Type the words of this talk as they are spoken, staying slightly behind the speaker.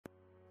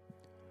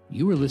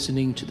You are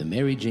listening to the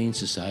Mary Jane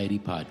Society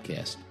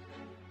podcast,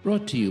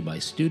 brought to you by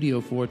Studio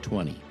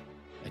 420,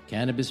 a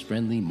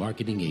cannabis-friendly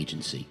marketing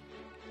agency.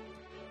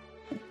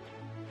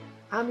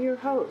 I'm your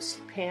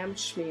host, Pam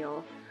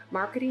Schmiel,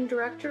 Marketing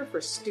Director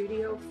for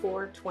Studio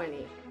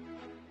 420.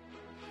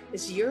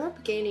 Is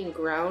Europe gaining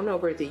ground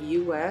over the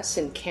U.S.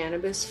 in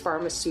cannabis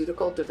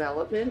pharmaceutical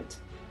development?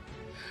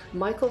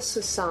 Michael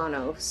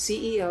Sassano,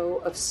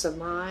 CEO of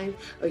Samai,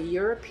 a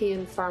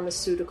European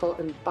pharmaceutical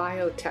and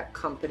biotech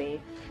company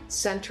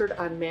centered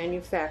on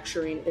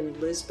manufacturing in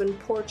Lisbon,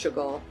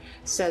 Portugal,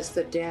 says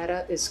the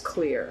data is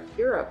clear.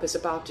 Europe is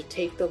about to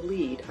take the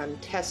lead on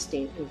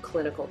testing in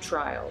clinical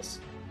trials.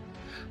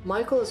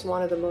 Michael is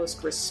one of the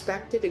most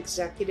respected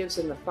executives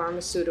in the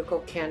pharmaceutical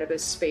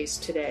cannabis space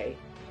today,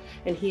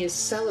 and he is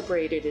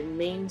celebrated in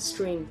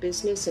mainstream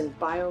business and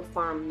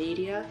biopharm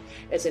media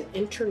as an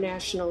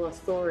international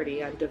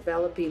authority on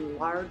developing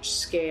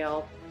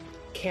large-scale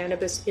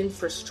cannabis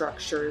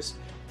infrastructures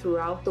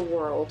throughout the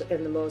world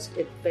and the most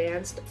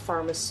advanced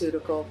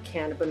pharmaceutical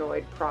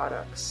cannabinoid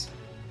products.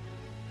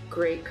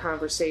 Great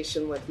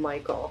conversation with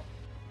Michael.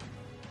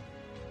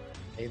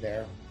 Hey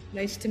there.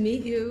 Nice to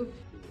meet you.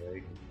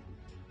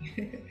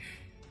 Hey.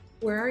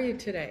 Where are you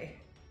today?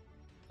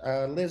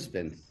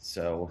 Lisbon.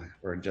 So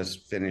we're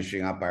just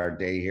finishing up our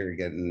day here,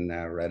 getting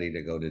ready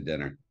to go to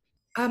dinner.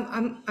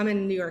 I'm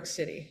in New York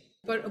City,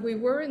 but we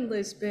were in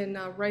Lisbon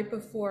right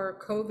before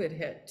COVID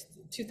hit,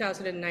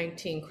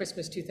 2019,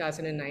 Christmas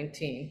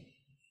 2019.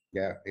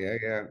 Yeah.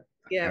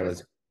 Yeah, I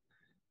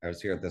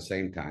was here at the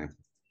same time.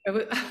 it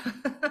was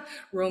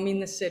roaming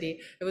the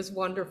city. It was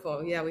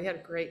wonderful. Yeah, we had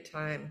a great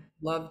time.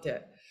 Loved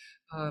it.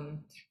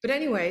 But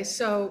anyway,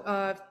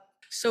 so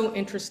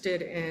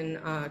interested in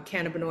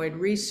cannabinoid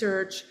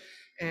research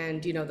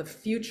and, the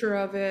future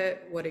of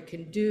it, what it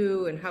can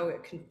do and how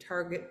it can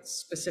target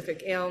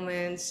specific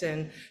ailments.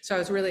 And so I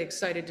was really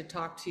excited to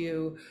talk to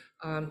you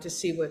to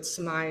see what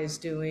Samai is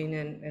doing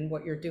and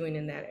what you're doing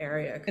in that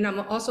area. And I'm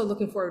also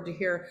looking forward to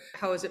hear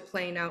how is it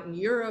playing out in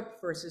Europe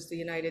versus the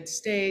United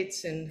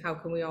States and how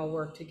can we all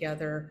work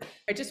together.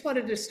 I just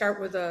wanted to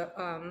start with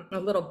a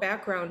little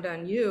background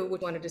on you. We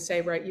wanted to say,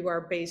 right, you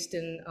are based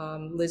in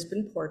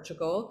Lisbon,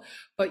 Portugal,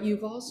 but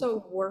you've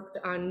also worked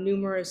on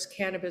numerous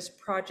cannabis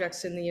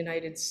projects in the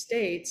United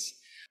States.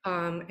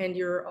 And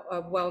you're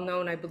well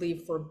known, I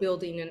believe, for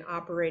building and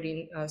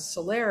operating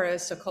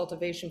Solaris, a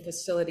cultivation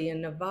facility in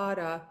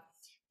Nevada,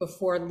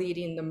 before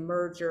leading the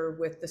merger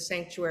with the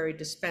Sanctuary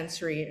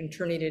Dispensary and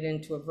turning it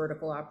into a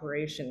vertical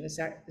operation. Is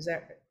that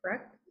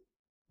correct?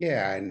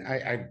 Yeah, and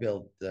I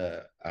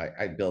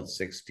built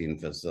 16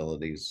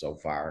 facilities so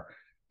far.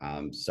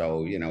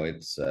 So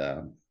it's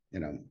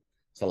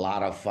it's a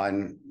lot of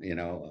fun,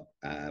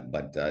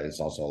 but it's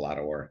also a lot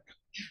of work.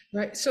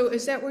 Right. So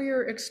is that where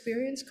your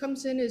experience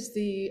comes in? Is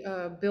the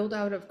build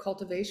out of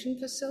cultivation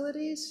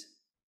facilities?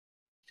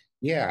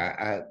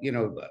 Yeah,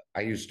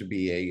 I used to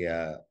be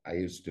I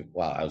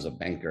was a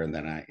banker, and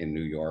then in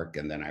New York,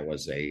 and then I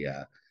was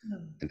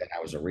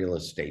a real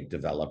estate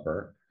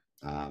developer.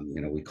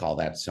 We call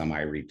that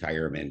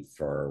semi-retirement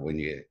for when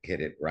you hit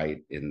it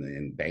right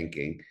in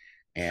banking,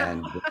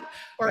 and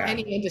or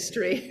any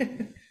industry.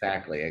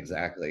 Exactly,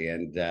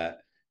 and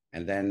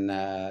then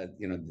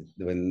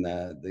when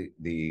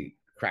the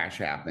crash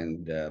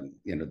happened,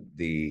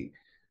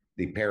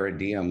 the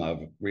paradigm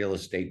of real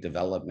estate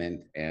development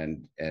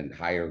and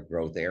higher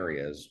growth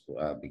areas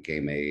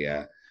became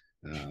an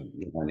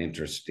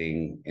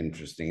interesting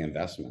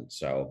investment.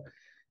 So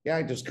yeah,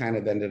 I just kind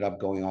of ended up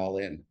going all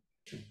in.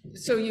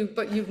 So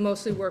you've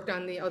mostly worked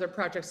on the other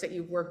projects that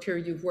you've worked here.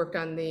 You've worked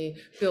on the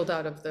build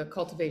out of the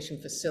cultivation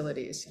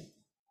facilities.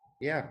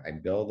 Yeah, I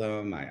build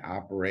them, I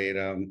operate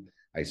them,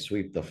 I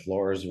sweep the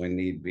floors when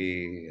need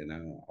be,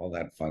 all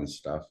that fun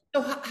stuff.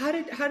 So how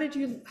did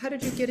you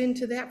get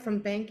into that from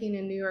banking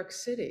in New York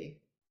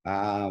City?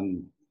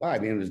 Well, I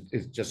mean,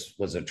 it just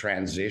was a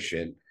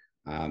transition.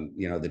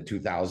 The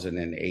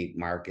 2008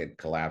 market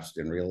collapsed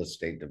in real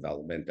estate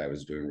development. I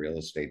was doing real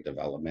estate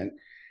development,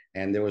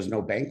 and there was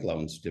no bank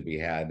loans to be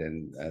had.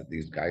 And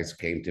these guys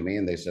came to me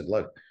and they said,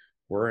 "Look,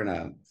 we're in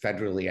a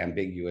federally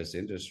ambiguous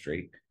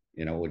industry.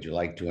 Would you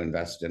like to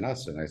invest in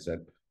us?" And I said,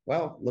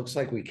 "Well, looks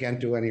like we can't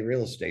do any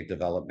real estate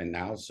development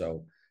now."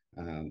 So,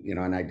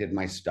 and I did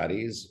my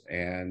studies,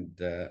 and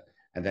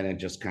then it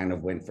just kind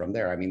of went from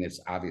there. I mean,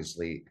 it's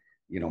obviously,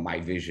 my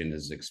vision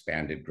has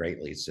expanded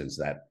greatly since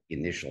that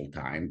initial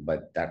time,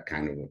 but that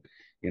kind of,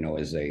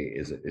 is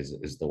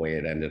the way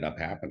it ended up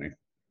happening.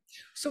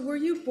 So were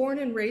you born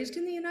and raised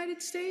in the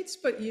United States,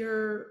 but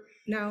you're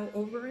now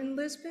over in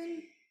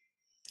Lisbon?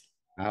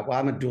 Well,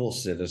 I'm a dual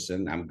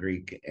citizen. I'm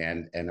Greek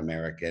and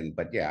American,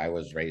 but yeah, I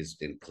was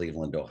raised in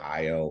Cleveland,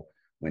 Ohio,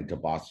 went to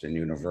Boston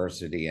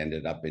University,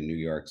 ended up in New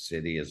York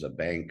City as a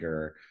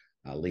banker,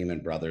 Lehman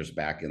Brothers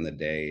back in the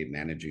day,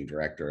 managing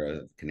director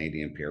of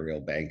Canadian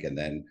Imperial Bank, and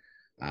then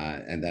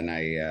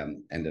I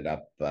ended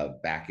up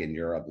back in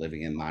Europe,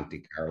 living in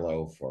Monte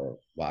Carlo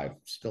I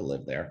still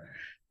live there,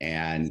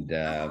 and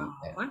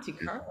Monte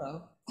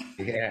Carlo.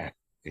 Yeah.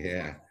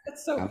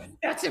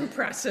 That's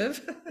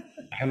impressive.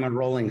 I'm a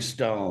Rolling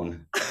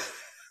Stone.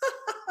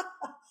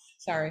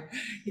 Sorry.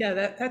 Yeah,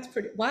 that's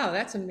pretty, wow,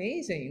 that's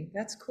amazing.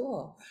 That's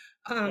cool.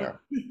 Um, Sure.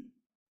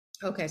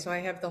 okay, so I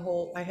have the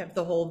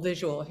whole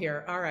visual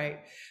here. All right.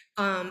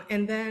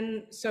 And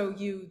then, so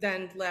you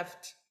then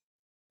left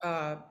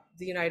uh,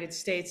 the United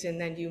States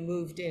and then you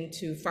moved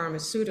into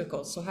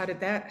pharmaceuticals. So how did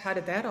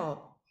that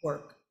all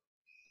work?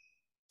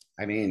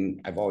 I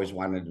mean, I've always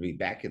wanted to be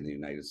back in the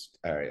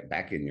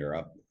back in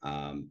Europe.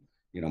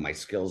 My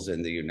skills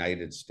in the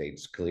United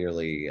States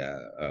clearly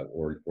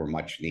were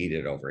much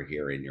needed over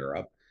here in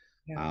Europe,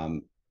 Yeah.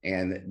 um,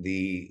 and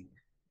the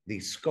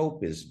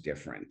scope is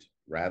different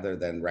rather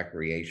than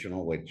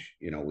recreational, which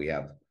we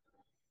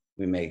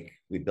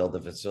build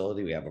the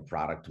facility, we have a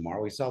product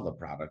tomorrow, we sell the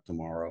product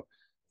tomorrow.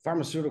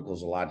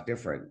 Pharmaceuticals a lot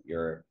different.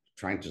 You're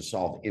trying to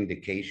solve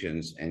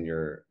indications, and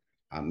you're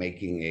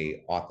making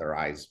a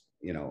authorized,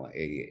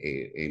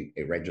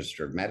 a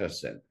registered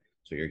medicine.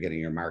 So you're getting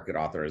your market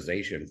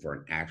authorization for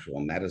an actual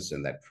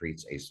medicine that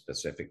treats a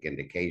specific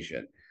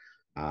indication.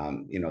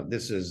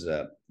 This is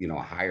a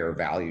higher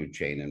value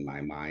chain in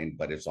my mind,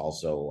 but it's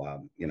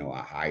also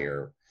a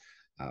higher,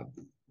 uh,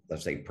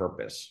 let's say,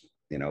 purpose,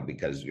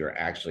 because you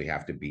actually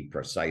have to be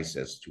precise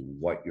as to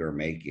what you're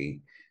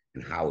making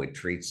and how it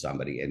treats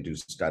somebody, and do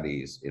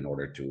studies in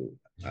order to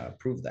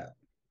prove that.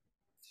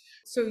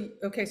 So,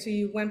 okay, so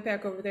you went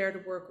back over there to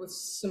work with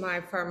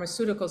Semai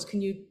Pharmaceuticals.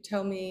 Can you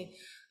tell me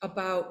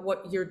about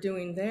what you're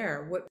doing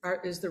there?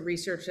 Is the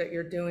research that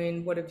you're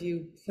doing? What have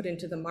you put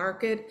into the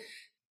market?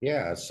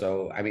 Yeah.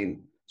 So, I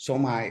mean,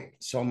 I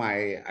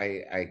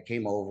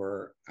came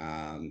over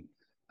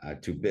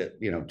to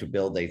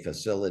build a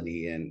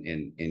facility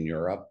in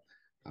Europe.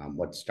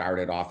 What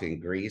started off in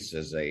Greece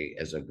as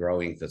a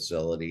growing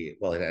facility,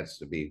 well, it has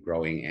to be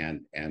growing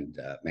and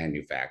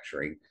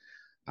manufacturing.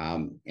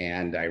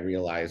 And I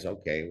realized,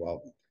 okay,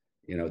 well,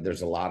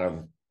 there's a lot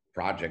of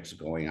projects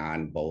going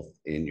on both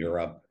in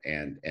Europe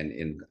and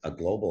in a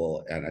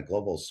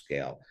global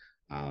scale.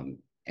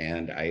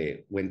 And I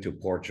went to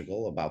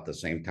Portugal about the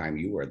same time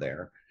you were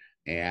there,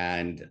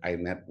 and I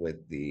met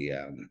with the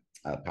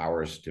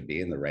powers to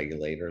be and the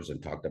regulators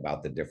and talked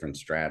about the different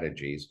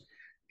strategies,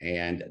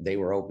 and they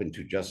were open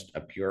to just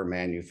a pure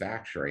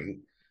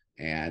manufacturing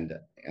and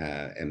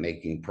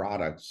making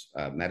products,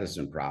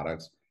 medicine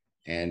products,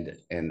 and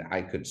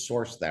I could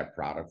source that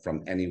product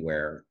from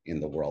anywhere in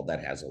the world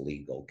that has a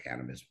legal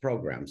cannabis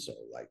program. So,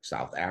 like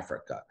South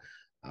Africa,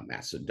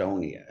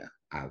 Macedonia,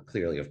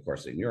 clearly, of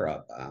course, in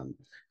Europe,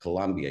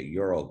 Colombia,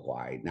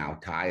 Uruguay, now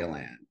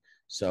Thailand.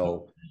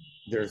 So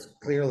there's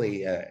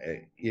clearly,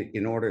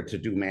 in order to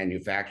do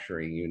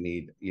manufacturing, you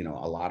need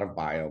a lot of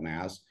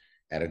biomass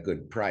at a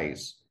good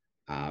price.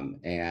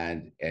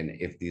 And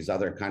if these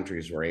other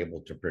countries were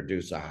able to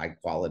produce a high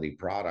quality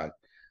product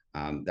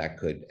that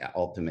could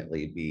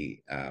ultimately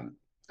be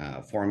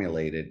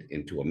formulated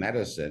into a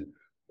medicine,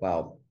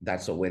 well,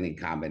 that's a winning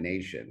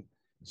combination.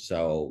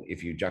 So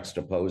if you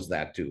juxtapose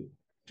that to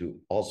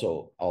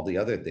also all the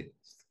other things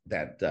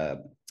that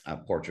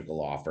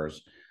Portugal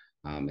offers,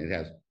 it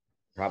has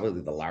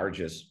probably the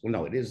largest, well,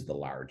 no, it is the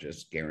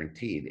largest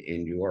guaranteed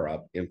in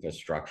Europe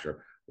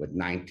infrastructure with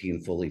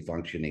 19 fully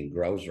functioning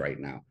grows right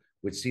now,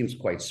 which seems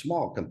quite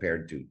small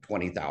compared to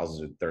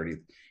 20,000, 30,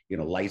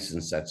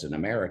 license sets in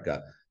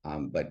America.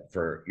 But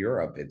for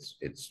Europe,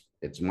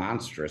 it's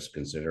monstrous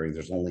considering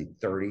there's only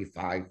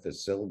 35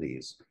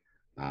 facilities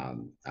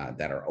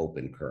that are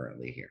open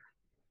currently here.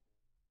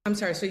 I'm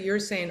sorry, so you're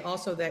saying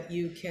also that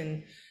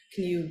can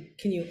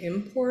you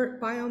import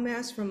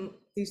biomass from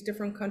these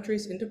different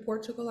countries into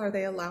Portugal? Are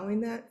they allowing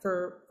that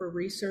for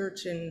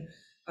research and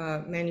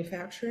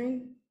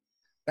manufacturing?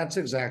 That's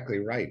exactly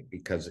right,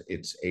 because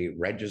it's a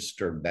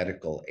registered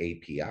medical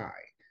API.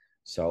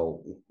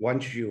 So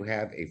once you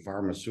have a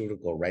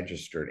pharmaceutical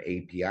registered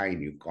API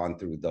and you've gone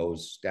through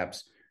those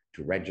steps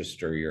to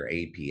register your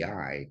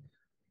API,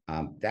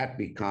 that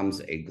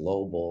becomes a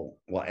global,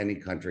 well, any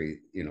country,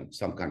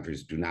 some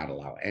countries do not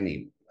allow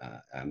any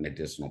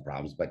medicinal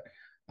problems, but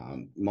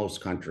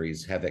most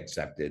countries have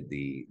accepted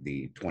the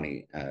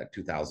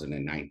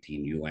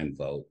 2019 UN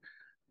vote,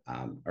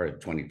 or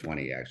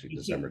 2020, actually,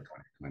 December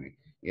 2020.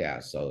 Yeah,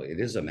 so it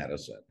is a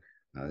medicine.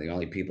 The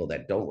only people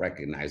that don't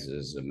recognize it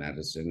as a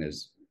medicine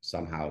is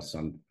somehow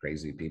some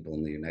crazy people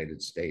in the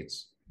United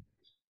States.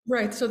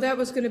 Right, so that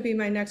was going to be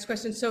my next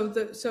question. So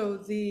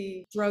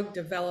the drug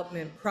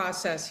development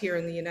process here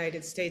in the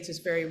United States is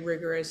very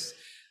rigorous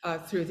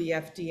through the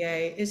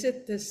FDA. Is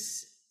it the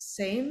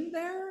same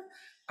there?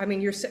 I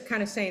mean, you're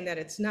kind of saying that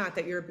it's not,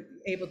 that you're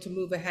able to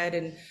move ahead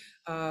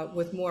and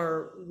with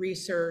more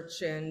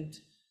research and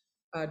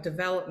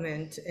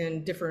development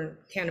in different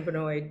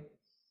cannabinoid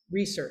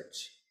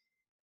research.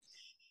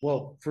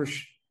 Well,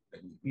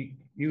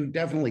 you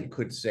definitely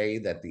could say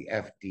that the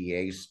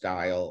FDA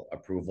style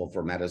approval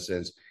for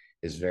medicines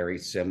is very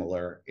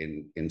similar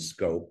in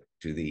scope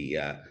to the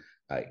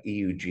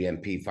EU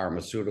GMP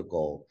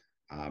pharmaceutical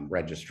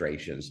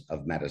registrations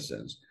of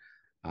medicines.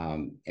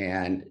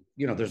 And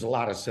there's a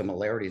lot of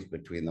similarities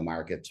between the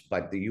markets,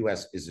 but the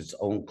US is its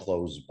own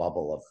closed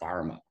bubble of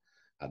pharma.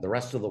 The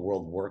rest of the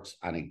world works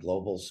on a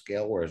global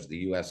scale, whereas the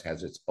US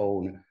has its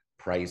own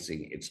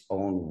pricing, its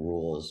own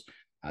rules.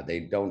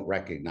 They don't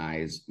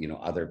recognize,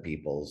 other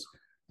people's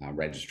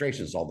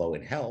registrations, although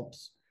it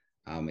helps.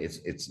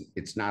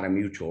 It's not a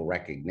mutual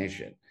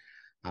recognition.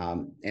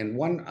 And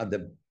one of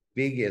the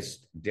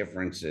biggest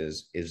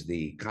differences is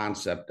the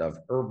concept of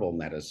herbal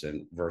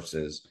medicine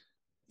versus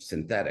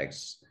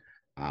synthetics.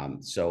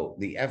 So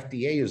the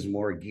FDA is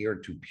more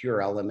geared to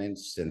pure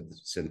elements,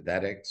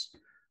 synthetics.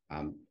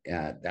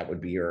 That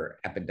would be your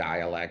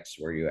Epidiolex,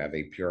 where you have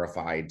a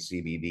purified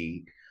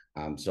CBD.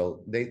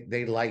 So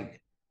they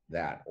like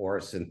that, or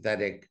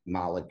synthetic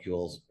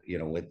molecules,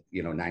 with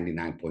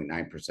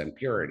 99.9%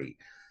 purity.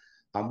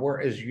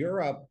 Whereas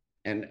Europe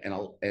and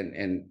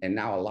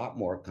now a lot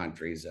more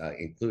countries,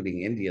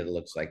 including India,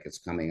 looks like it's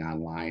coming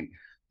online.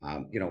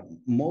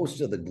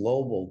 Most of the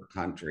global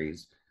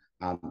countries,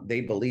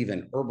 they believe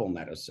in herbal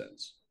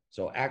medicines,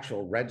 so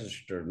actual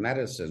registered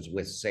medicines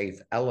with safe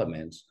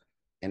elements.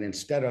 And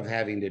instead of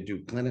having to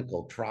do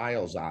clinical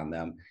trials on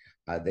them,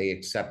 they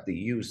accept the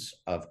use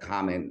of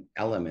common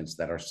elements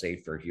that are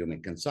safe for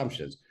human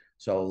consumptions.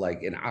 So,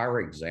 like in our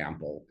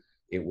example,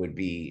 it would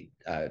be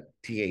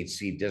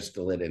THC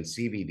distillate and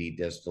CBD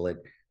distillate.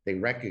 They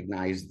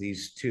recognize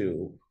these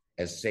two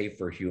as safe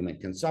for human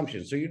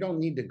consumption. So you don't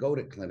need to go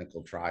to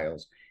clinical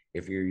trials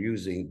if you're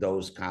using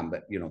those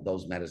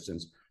those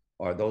medicines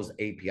or those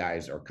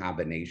APIs or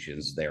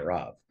combinations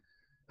thereof.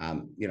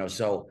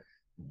 So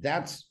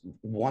that's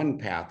one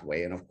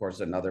pathway. And of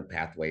course, another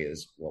pathway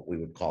is what we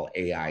would call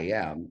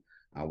AIM,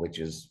 which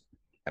is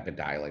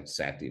Epidiolex,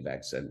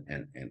 Sativex,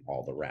 and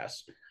all the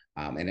rest,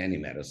 and any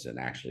medicine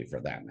actually for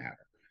that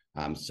matter.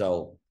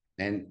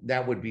 And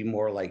that would be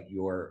more like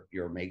you're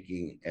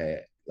making,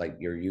 like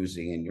you're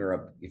using in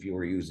Europe, if you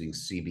were using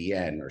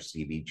CBN or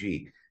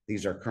CBG.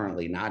 These are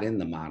currently not in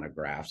the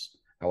monographs.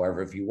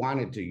 However, if you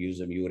wanted to use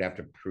them, you would have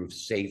to prove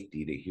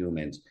safety to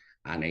humans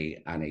on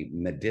a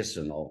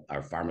medicinal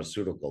or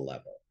pharmaceutical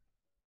level.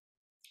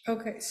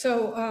 Okay,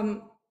 so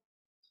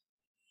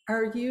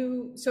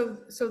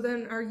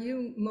then are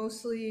you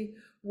mostly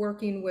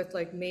working with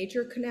like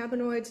major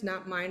cannabinoids,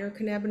 not minor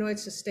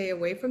cannabinoids, to stay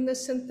away from the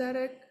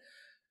synthetic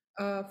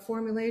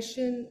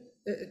formulation?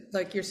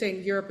 Like you're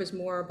saying, Europe is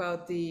more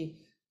about the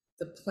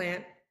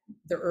plant,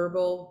 the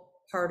herbal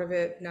part of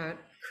it, not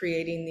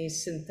creating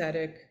these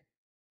synthetic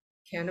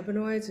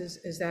cannabinoids.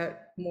 Is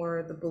that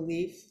more the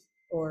belief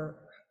or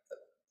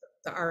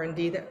the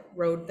R&D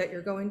road that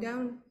you're going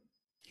down?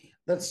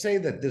 Let's say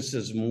that this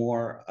is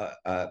more,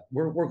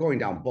 we're going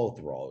down both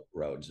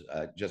roads.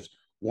 Just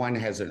one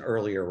has an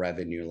earlier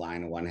revenue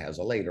line, one has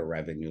a later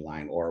revenue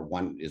line, or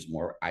one is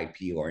more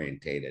IP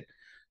orientated.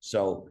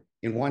 So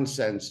in one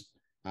sense,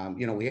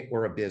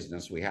 we're a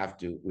business. We have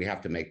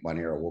to make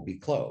money or we'll be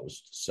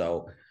closed.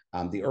 So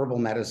the herbal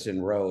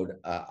medicine road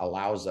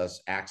allows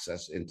us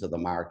access into the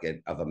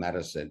market of a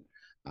medicine,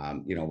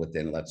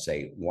 within, let's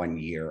say, 1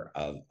 year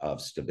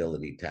of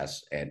stability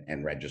tests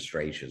and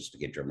registrations to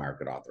get your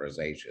market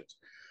authorizations.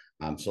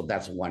 So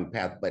that's one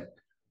path, but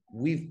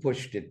we've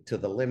pushed it to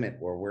the limit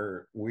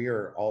where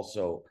we're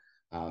also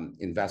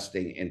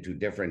investing into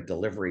different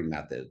delivery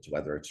methods,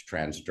 whether it's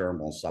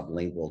transdermal,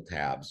 sublingual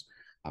tabs,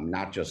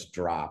 not just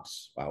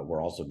drops.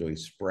 We're also doing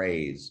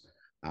sprays.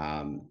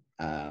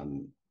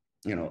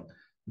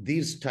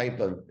 These type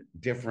of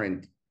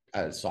different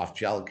soft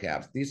gel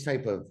caps, these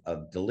type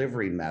of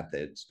delivery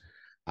methods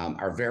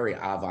are very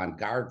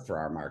avant-garde for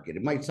our market.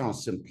 It might sound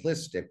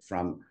simplistic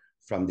from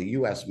the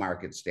US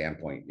market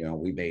standpoint.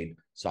 We made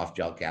soft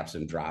gel caps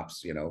and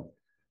drops,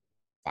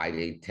 5,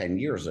 8, 10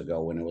 years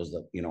ago when it was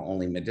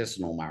only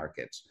medicinal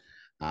markets.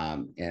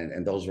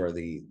 And those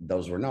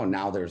were known.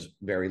 Now there's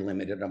very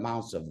limited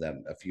amounts of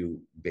them. A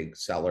few big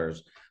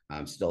sellers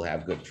still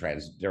have good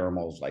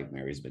transdermals like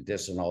Mary's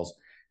Medicinals.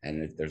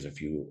 And there's a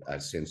few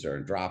Sincere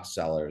and drop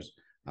sellers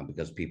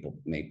because people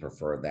may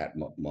prefer that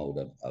mode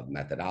of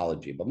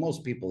methodology. But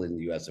most people in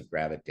the US have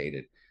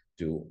gravitated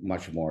to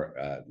much more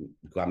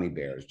gummy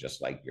bears,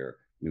 just like your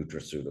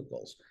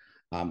nutraceuticals.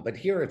 But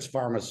here it's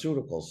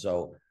pharmaceuticals.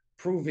 So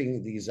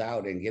proving these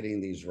out and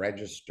getting these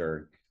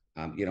registered,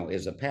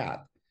 is a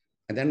path.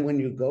 And then when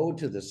you go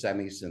to the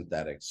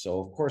semi-synthetics,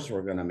 so of course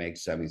we're going to make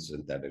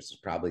semi-synthetics.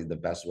 It's probably the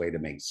best way to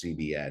make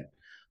CBN,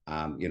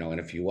 and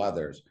a few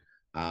others.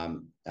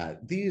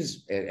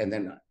 These, and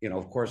then,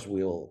 of course,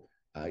 we'll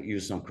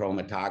use some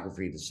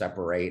chromatography to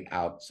separate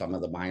out some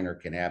of the minor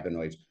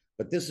cannabinoids.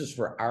 But this is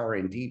for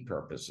R&D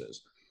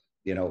purposes.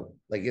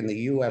 Like in the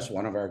US,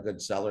 one of our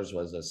good sellers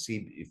was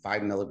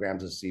 5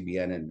 milligrams of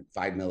CBN and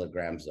 5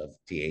 milligrams of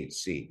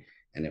THC.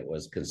 And it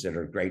was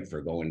considered great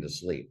for going to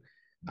sleep.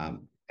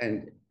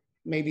 And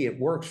maybe it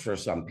works for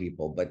some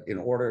people, but in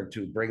order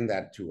to bring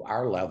that to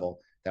our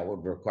level, that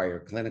would require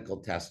clinical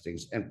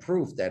testings and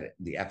proof that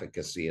the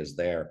efficacy is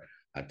there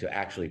to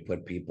actually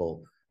put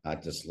people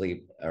to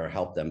sleep or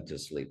help them to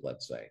sleep,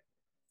 let's say.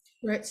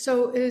 Right.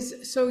 So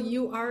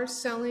you are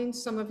selling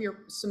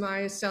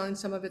Somaya is selling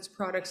some of its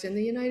products in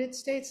the United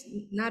States,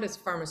 not as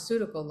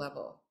pharmaceutical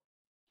level.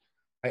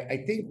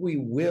 I think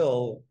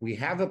we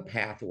have a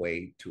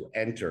pathway to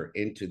enter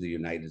into the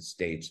United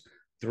States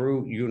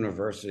through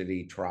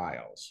university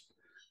trials.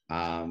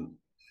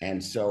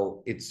 And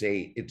so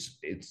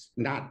it's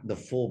not the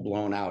full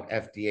blown out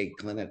FDA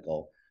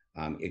clinical.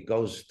 It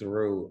goes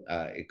through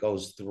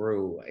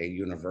a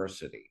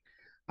university,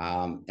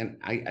 and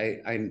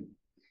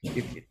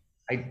it,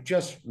 I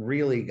just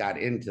really got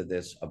into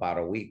this about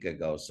a week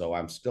ago, so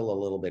I'm still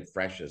a little bit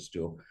fresh as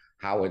to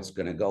how it's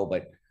going to go.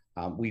 But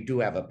we do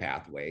have a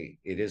pathway.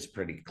 It is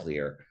pretty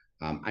clear.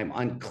 I'm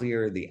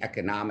unclear the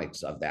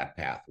economics of that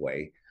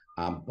pathway,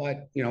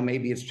 but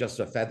maybe it's just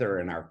a feather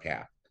in our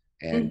cap,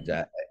 and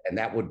Mhm. and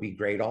that would be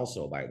great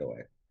also, by the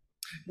way.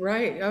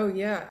 Right. Oh,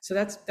 yeah. So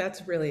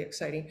that's really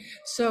exciting.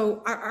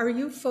 So are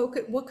you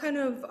focused, what kind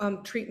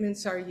of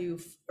treatments are you,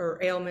 or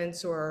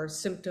ailments or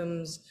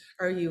symptoms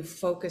are you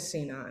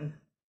focusing on?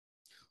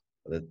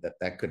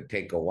 That could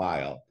take a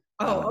while,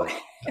 Oh, but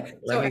okay.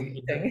 let So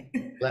me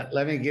everything.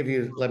 let me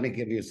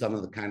give you some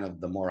of the kind of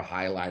the more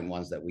highline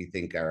ones that we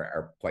think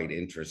are quite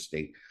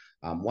interesting.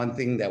 One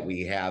thing that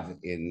we have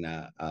in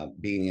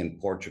being in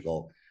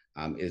Portugal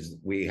is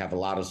we have a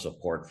lot of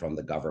support from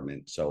the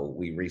government. So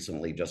we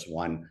recently just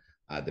won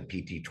the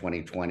PT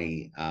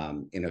 2020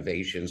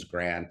 Innovations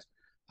Grant,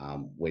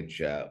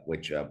 which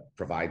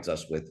provides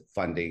us with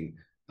funding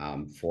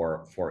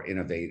for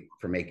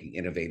making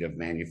innovative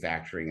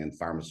manufacturing and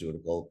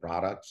pharmaceutical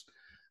products.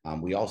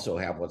 We also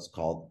have what's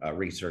called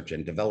research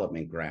and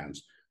development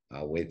grants,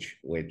 which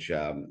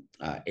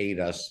aid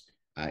us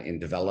in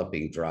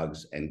developing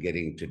drugs and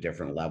getting to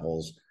different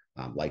levels,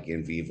 like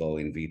in vivo,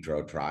 in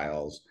vitro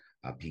trials,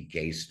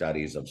 PK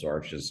studies,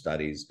 absorption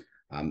studies,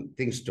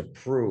 things to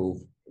prove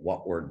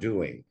what we're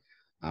doing.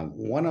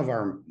 One of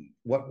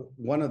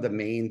the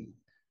main,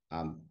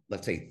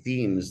 let's say,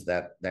 themes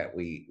that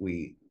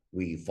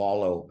we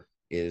follow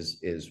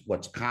is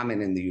what's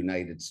common in the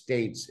United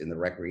States in the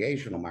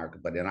recreational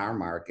market, but in our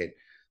market,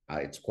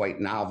 it's quite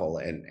novel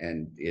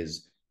and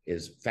is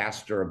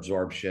faster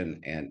absorption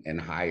and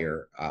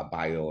higher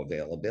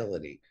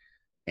bioavailability.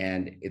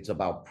 And it's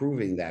about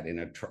proving that in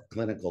a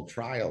clinical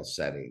trial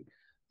setting.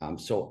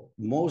 So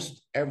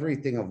most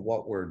everything of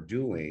what we're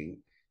doing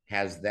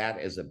has that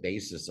as a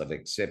basis of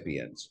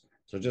excipients.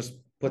 So just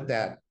put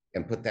that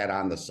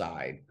on the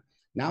side.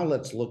 Now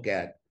let's look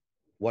at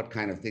what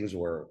kind of things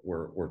we're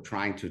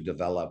trying to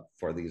develop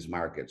for these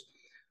markets.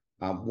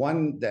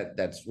 One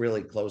that's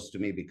really close to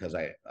me because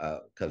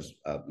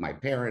my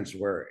parents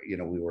were,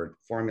 we were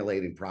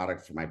formulating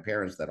products for my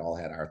parents that all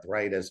had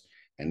arthritis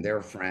and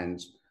their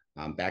friends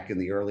back in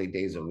the early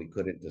days, and we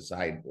couldn't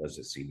decide, was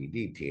it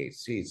CBD,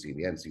 THC,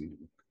 CBN,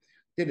 CBD?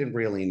 Didn't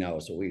really know.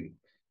 So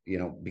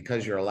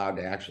because you're allowed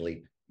to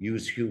actually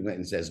use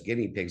humans as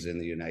guinea pigs in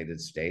the United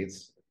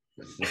States,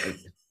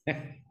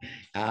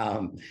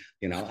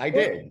 I Wait,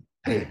 did.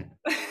 wait.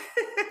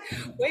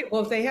 Wait,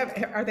 well,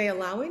 are they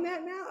allowing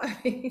that now? I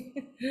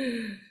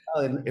mean,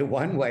 Well, in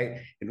one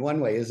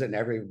way, isn't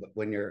every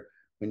when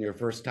you're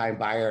first time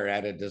buyer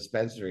at a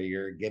dispensary,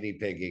 you're guinea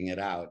pigging it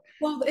out.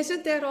 well,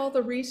 isn't that all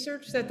the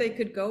research that they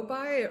could go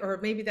by? Or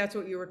maybe that's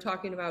what you were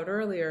talking about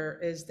earlier,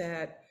 is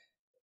that,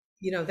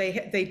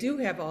 they do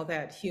have all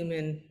that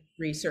human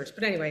research.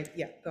 But anyway,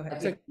 yeah, go ahead.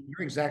 That's Yeah. it.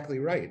 You're exactly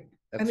right.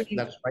 I mean,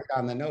 That's right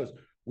on the nose.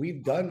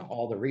 We've done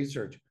all the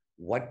research.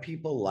 What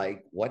people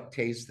like, what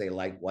taste they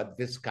like, what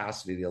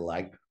viscosity they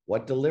like,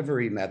 what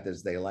delivery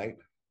methods they like,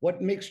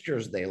 what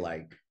mixtures they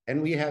like,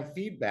 and we have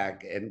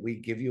feedback, and we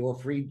give you a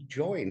free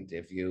joint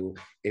if you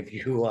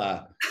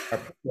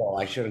well,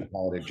 I shouldn't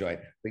call it a joint.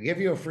 We give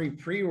you a free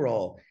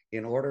pre-roll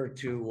in order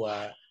to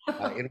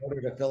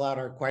fill out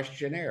our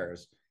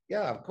questionnaires.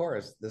 Yeah, of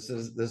course. It's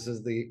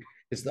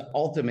the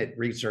ultimate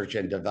research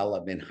and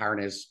development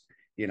harness,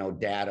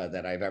 data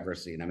that I've ever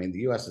seen. I mean, the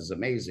U.S. is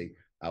amazing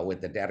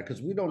with the data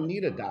because we don't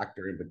need a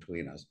doctor in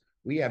between us.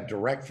 We have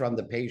direct from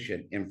the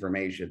patient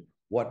information,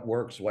 what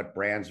works, what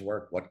brands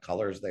work, what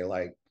colors they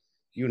like,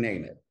 you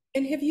name it.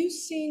 and have you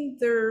seen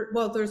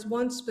well, there's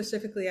one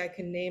specifically I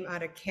can name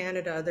out of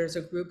Canada. There's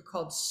a group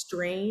called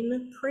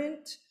Strain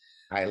Print.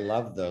 I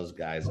love those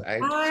guys. I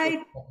just was I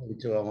talking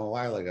to them a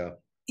while ago.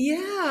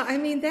 Yeah, I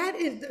mean,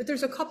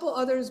 there's a couple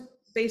others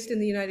based in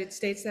the United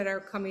States that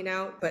are coming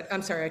out, but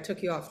I'm sorry, I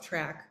took you off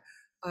track.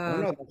 Oh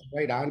Um, no, that's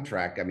right on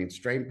track. I mean,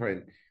 Strain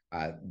Print,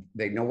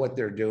 they know what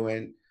they're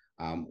doing.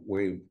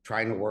 We're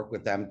trying to work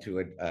with them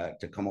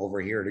to come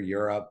over here to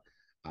Europe.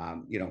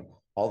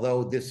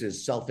 Although this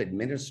is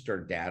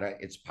self-administered data,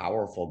 it's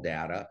powerful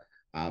data.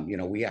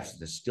 We have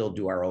to still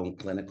do our own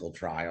clinical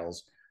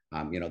trials.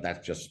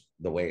 That's just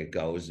the way it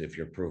goes if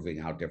you're proving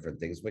out different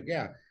things. But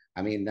yeah,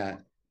 I mean,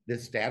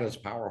 this data is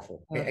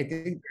powerful. I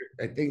think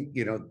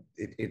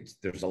it's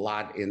there's a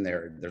lot in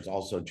there. There's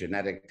also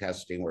genetic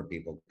testing where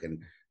people can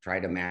try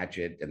to match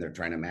it, and they're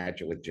trying to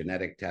match it with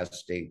genetic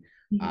testing.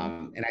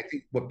 mhm. And I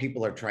think what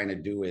people are trying to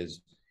do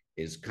is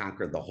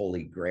conquer the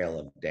holy grail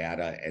of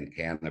data and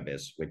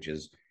cannabis, which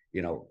is,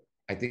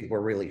 I think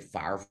we're really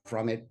far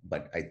from it,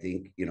 but I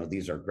think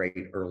these are great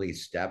early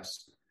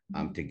steps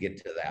to get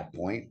to that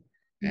point.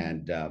 Mhm.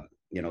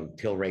 And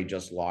Tilray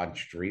just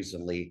launched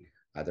recently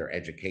their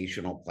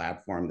educational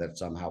platform that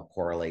somehow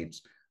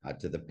correlates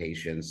to the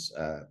patient's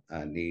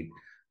need.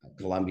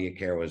 Columbia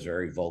Care was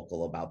very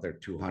vocal about their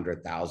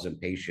 200,000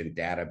 patient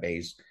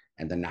database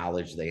and the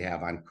knowledge they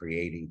have on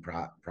creating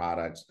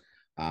products.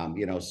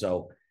 There's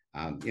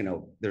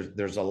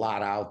a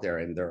lot out there,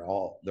 and they're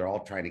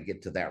all trying to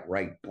get to that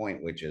right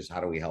point, which is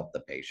how do we help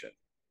the patient?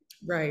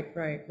 Right,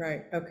 right,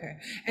 right. Okay.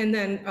 And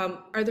then,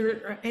 are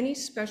there any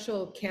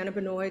special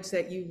cannabinoids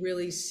that you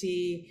really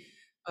see,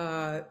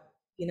 uh,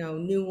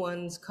 new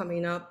ones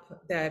coming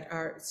up that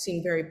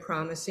seem very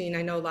promising?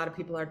 I know a lot of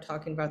people are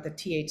talking about the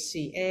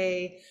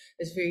THCA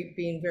as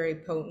being very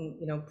potent,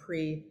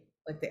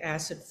 like the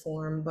acid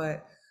form,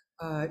 but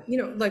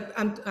like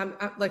I'm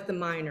like the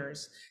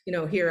minors,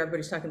 here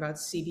everybody's talking about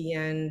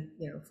CBN,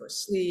 for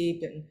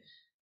sleep, and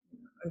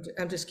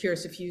I'm just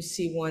curious if you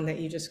see one that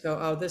you just go,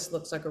 oh, this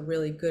looks like a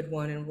really good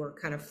one, and we're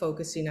kind of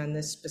focusing on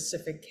this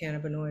specific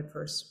cannabinoid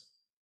for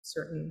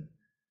certain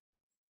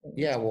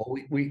Yeah, things.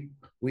 well,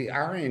 we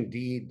are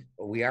indeed,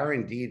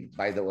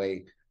 by the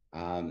way,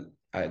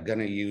 going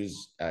to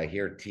use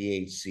here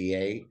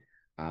THCA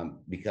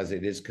because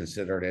it is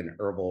considered an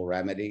herbal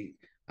remedy.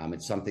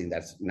 It's something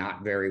that's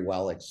not very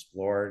well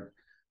explored,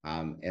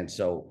 and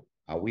so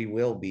we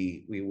will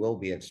be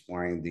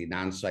exploring the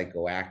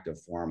non-psychoactive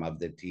form of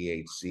the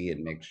THC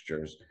in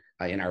mixtures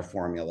in our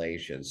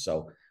formulations.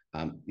 So,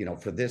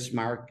 for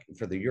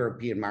the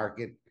European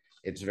market,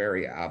 it's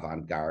very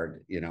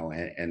avant-garde,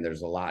 and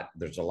there's a lot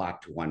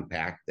to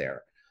unpack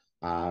there.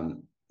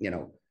 Um,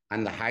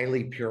 on the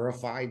highly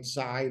purified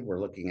side, we're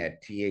looking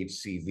at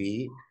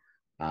THCV,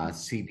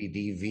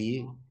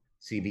 CBDV,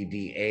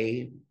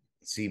 CBDA,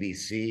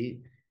 CBC,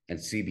 and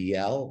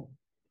CBL.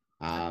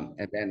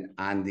 And then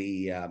on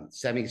the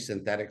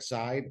semi-synthetic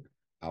side,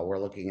 we're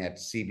looking at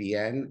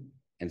CBN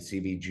and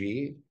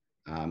CBG.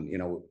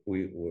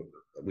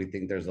 We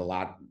think there's a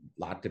lot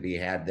to be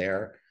had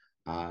there.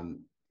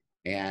 Um,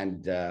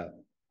 and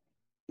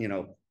you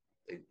know,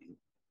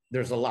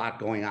 there's a lot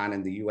going on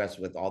in the U.S.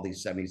 with all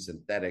these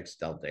semi-synthetics,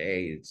 Delta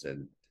 8s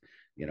and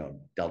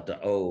Delta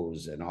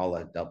O's and all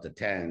the Delta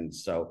 10s.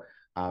 So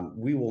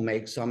we will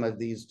make some of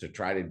these to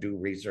try to do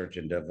research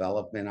and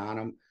development on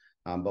them,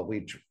 but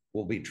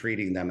will be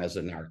treating them as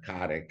a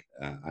narcotic,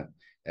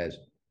 as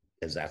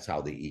that's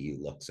how the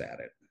EU looks at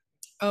it.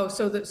 Oh,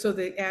 so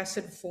the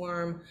acid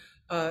form,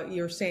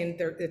 you're saying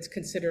there it's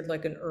considered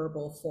like an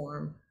herbal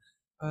form,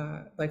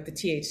 like the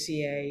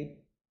THCA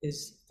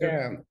is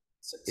there. Yeah,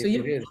 So it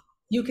you is.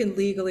 you can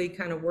legally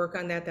kind of work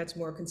on that. That's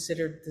more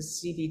considered the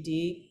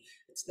CBD.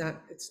 It's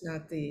not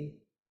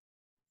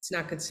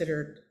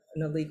considered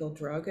an illegal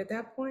drug at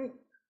that point.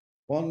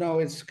 Well, no,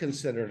 it's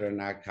considered a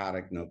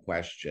narcotic, no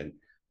question.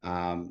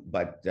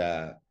 But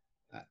the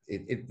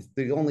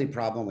only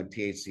problem with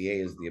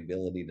THCA is the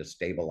ability to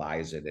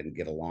stabilize it and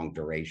get a long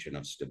duration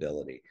of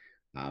stability.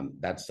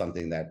 That's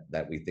something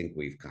that we think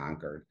we've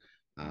conquered.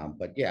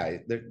 But yeah,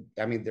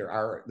 I mean,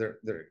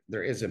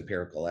 there is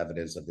empirical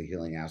evidence of the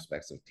healing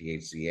aspects of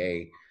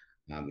THCA.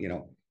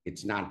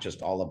 It's not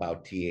just all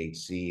about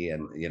THC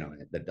and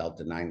the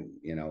Delta 9.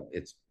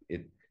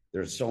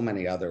 There's so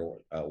many other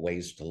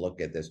ways to look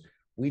at this.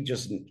 We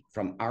just,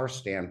 from our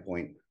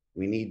standpoint,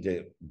 we need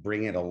to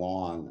bring it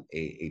along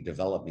a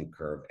development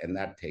curve, and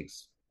that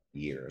takes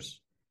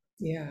years.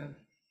 Yeah,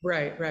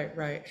 right, right,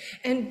 right.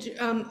 And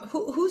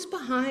who's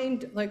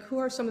behind, like, who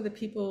are some of the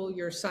people,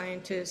 your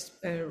scientists,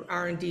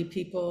 R&D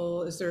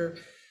people? Is there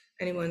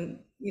anyone,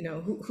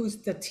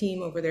 who's the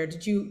team over there?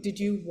 Did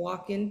you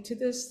walk into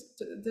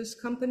this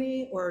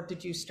company, or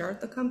did you start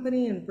the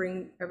company and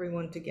bring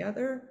everyone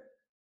together?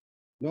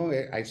 No,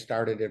 I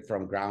started it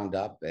from ground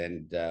up,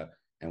 and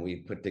we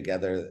put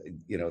together,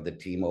 the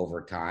team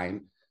over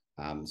time.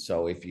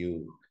 So if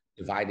you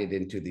divide it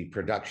into the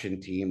production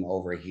team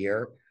over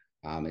here,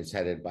 it's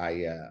headed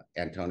by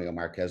Antonio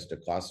Marquez da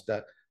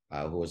Costa,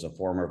 who was a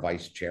former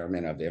vice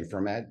chairman of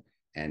Inframed,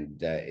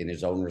 and in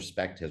his own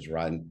respect has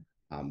run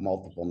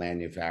multiple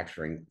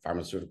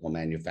pharmaceutical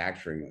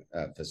manufacturing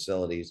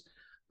facilities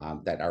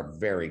that are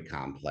very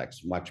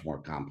complex, much more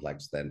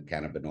complex than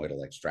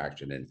cannabinoidal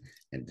extraction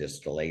and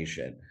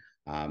distillation.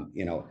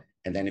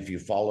 And then if you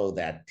follow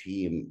that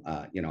team,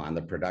 on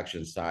the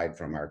production side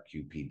from our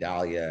QP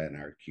Dahlia and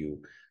our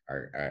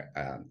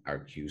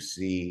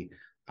QC,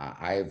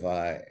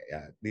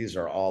 these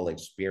are all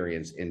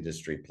experienced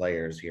industry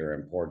players here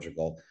in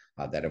Portugal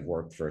that have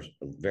worked for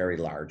very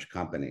large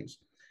companies.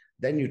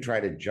 Then you try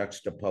to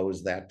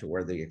juxtapose that to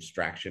where the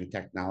extraction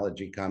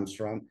technology comes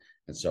from.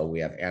 And so we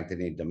have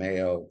Anthony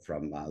DeMeo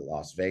from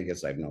Las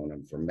Vegas. I've known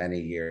him for many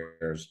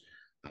years.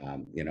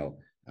 Um, you know,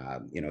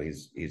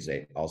 he's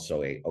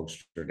also a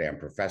Amsterdam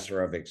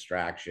professor of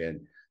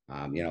extraction.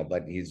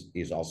 But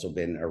he's also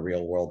been a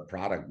real world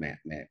product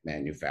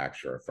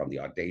manufacturer from the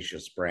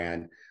Audacious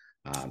brand,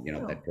 that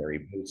Oh, Terry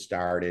Boot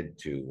started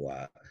to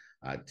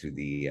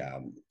the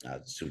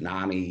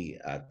tsunami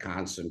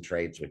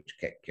concentrates, which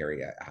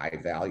carry a high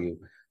value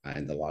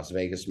in the Las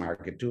Vegas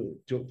market.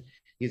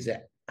 He's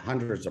at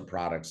hundreds of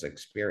products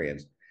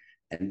experience,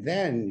 and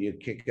then you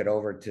kick it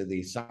over to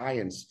the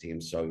science team.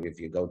 So if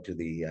you go to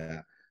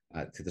the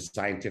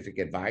scientific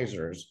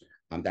advisors,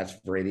 that's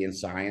Viridian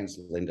Science,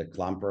 Linda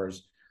Klumpers.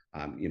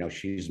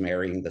 She's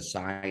marrying the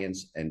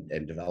science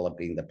and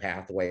developing the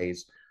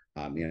pathways,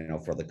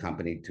 for the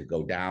company to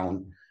go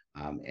down.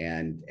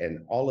 And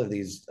all of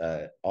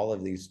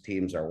these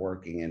teams are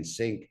working in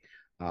sync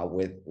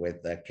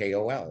with the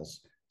KOLs.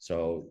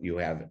 So you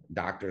have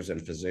doctors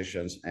and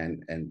physicians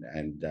and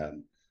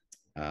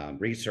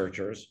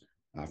researchers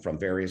from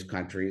various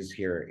countries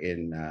here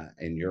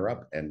in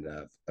Europe and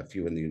a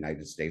few in the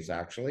United States,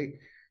 actually.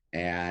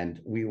 And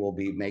we will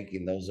be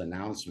making those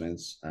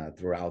announcements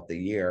throughout the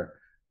year,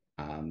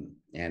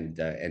 and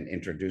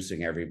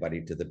introducing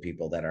everybody to the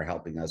people that are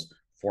helping us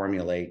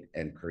formulate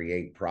and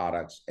create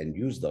products and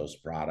use those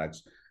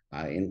products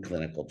in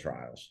clinical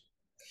trials.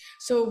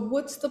 So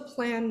what's the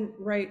plan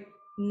right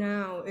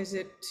now? Is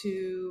it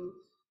to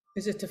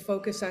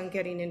focus on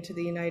getting into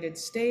the United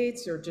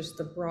States or just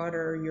the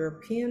broader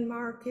European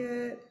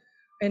market?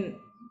 And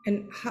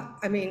how,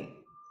 I mean,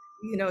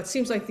 it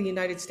seems like the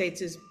United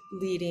States is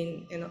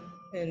leading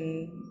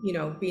in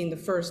being the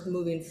first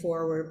moving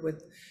forward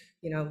with,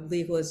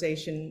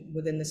 legalization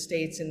within the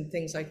states and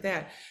things like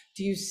that.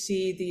 Do you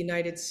see the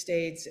United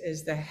States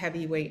as the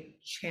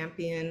heavyweight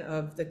champion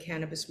of the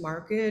cannabis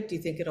market? Do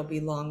you think it'll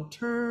be long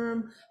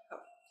term?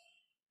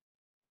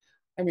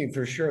 I mean,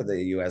 for sure,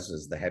 the U.S.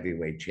 is the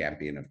heavyweight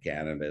champion of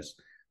cannabis,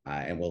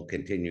 and will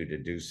continue to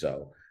do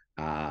so.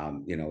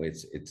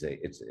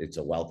 It's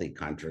a wealthy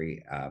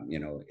country.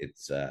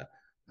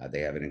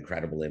 They have an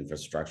incredible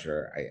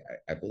infrastructure.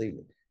 I believe,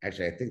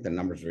 actually, I think the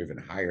numbers are even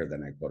higher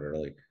than I quoted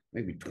earlier.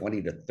 Maybe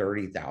 20 to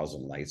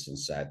 30,000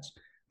 license sets,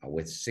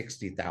 with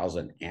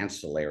 60,000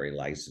 ancillary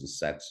license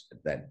sets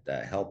that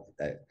help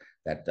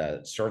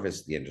that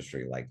service the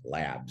industry, like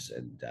labs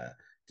and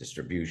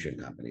distribution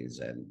companies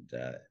and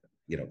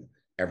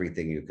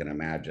everything you can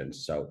imagine.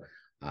 So,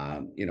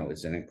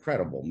 it's an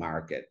incredible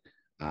market,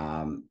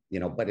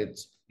 but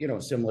it's,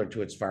 similar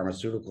to its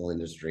pharmaceutical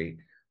industry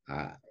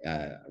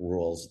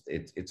rules.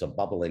 It's a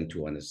bubble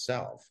into in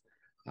itself.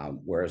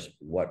 Whereas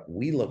what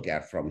we look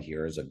at from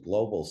here is a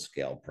global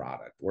scale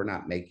product. We're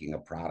not making a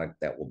product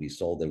that will be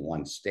sold in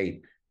one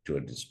state to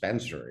a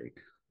dispensary.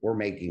 We're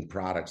making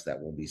products that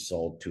will be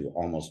sold to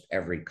almost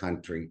every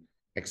country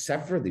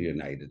except for the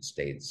United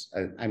States.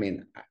 I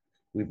mean,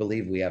 we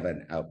believe we have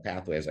a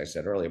pathway, as I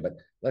said earlier, but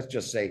let's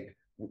just say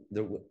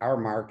our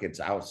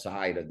markets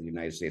outside of the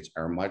United States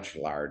are much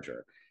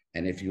larger.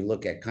 And if you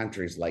look at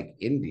countries like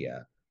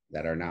India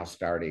that are now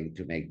starting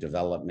to make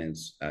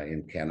developments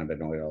in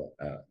cannabinoid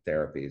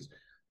therapies,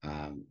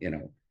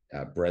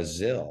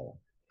 Brazil,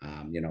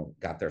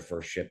 got their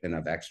first shipment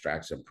of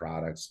extracts and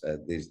products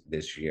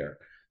this year.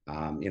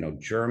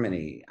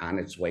 Germany on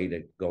its way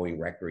to going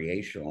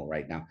recreational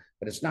right now,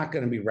 but it's not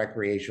going to be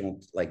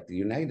recreational like the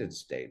United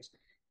States.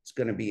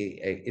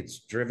 It's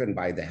driven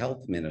by the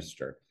health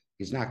minister.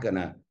 He's not going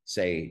to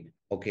say,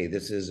 okay,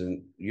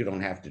 you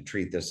don't have to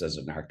treat this as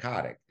a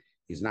narcotic.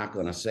 He's not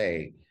going to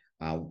say,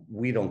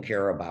 we don't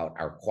care about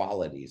our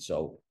quality,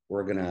 so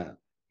we're going to,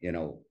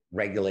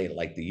 regulate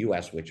like the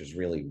US, which is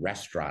really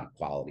restaurant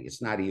quality.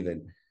 It's not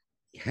even,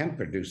 hemp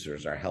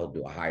producers are held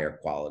to a higher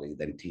quality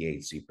than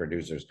THC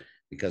producers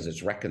because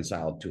it's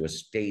reconciled to a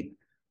state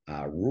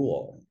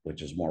rule,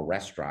 which is more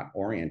restaurant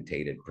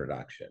orientated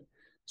production.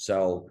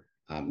 So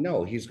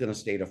no, he's going to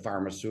stay to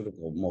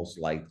pharmaceutical, most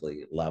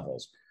likely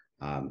levels.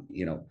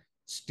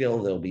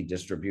 Still there'll be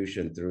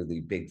distribution through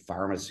the big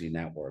pharmacy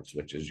networks,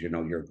 which is,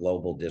 your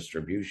global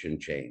distribution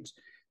chains.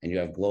 And you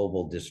have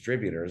global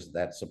distributors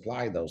that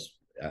supply those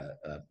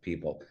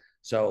people.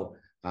 So,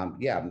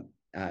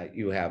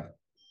 you have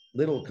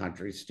little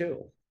countries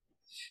too.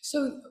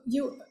 So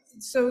you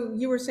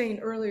were saying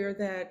earlier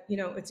that,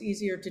 it's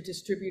easier to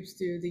distribute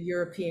through the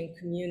European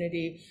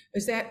community.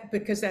 Is that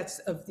because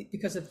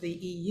because of the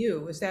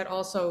EU? Is that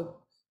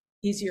also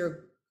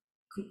easier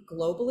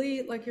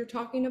globally, like you're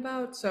talking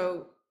about?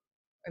 So,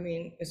 I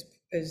mean,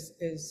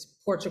 is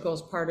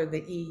Portugal's part of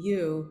the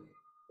EU,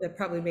 that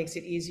probably makes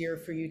it easier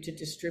for you to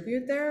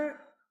distribute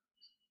there?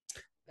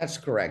 That's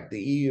correct.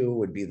 The EU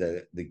would be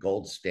the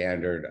gold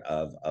standard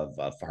of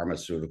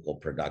pharmaceutical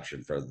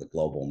production for the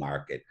global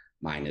market,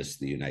 minus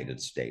the United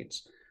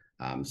States.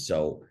 And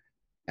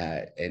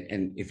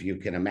if you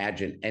can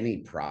imagine any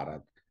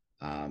product,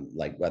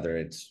 like whether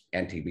it's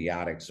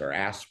antibiotics or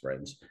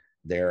aspirins,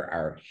 there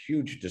are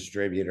huge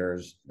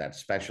distributors that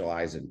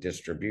specialize in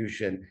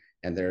distribution,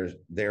 and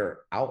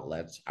their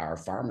outlets are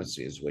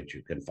pharmacies, which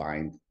you can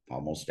find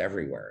almost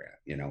everywhere.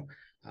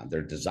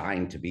 They're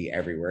designed to be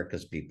everywhere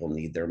because people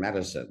need their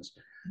medicines.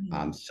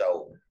 Mm-hmm.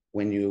 So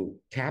when you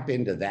tap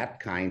into that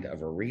kind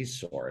of a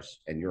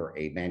resource, and you're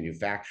a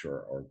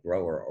manufacturer or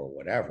grower or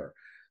whatever,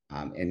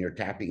 and you're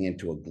tapping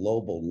into a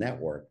global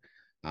network,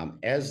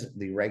 as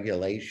the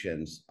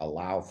regulations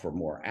allow for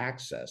more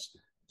access,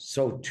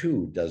 so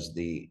too does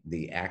the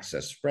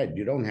access spread.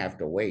 You don't have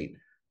to wait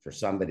for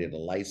somebody to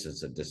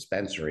license a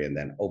dispensary and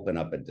then open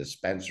up a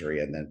dispensary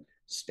and then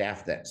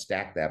stack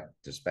that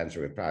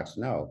dispensary with products.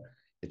 No,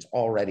 it's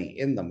already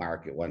in the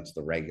market once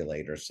the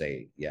regulators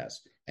say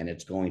yes, and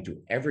it's going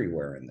to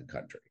everywhere in the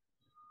country.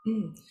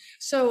 Mm.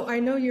 So I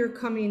know you're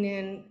coming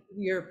in,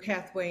 your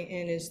pathway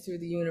in is through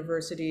the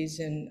universities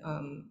and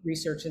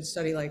research and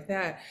study like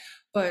that.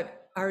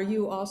 But are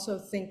you also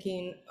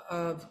thinking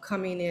of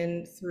coming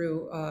in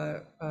through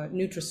a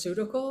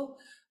nutraceutical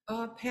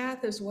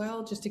path as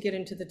well, just to get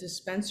into the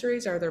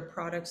dispensaries? Are there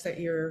products that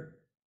you're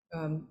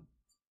um,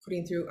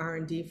 putting through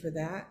R&D for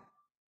that?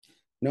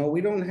 No,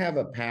 we don't have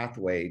a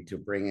pathway to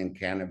bring in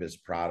cannabis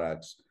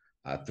products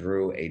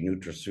through a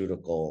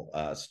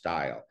nutraceutical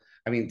style.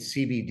 I mean,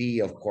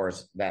 CBD, of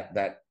course,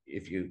 that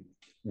if you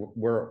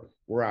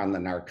we're on the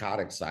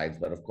narcotic side,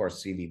 but of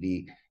course,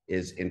 CBD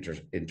is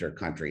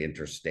intercountry,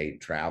 interstate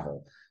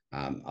travel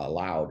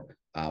allowed.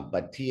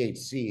 But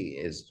THC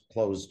is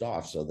closed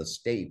off, so the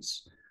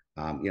states,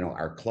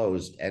 are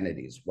closed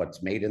entities.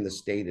 What's made in the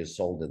state is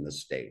sold in the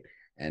state,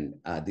 and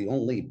the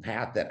only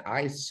path that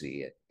I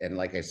see it, and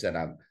like I said,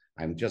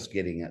 I'm just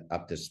getting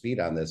up to speed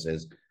on this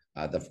is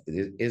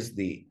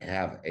the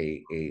have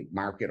a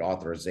market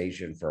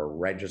authorization for a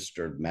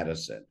registered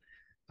medicine,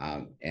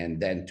 and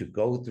then to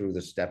go through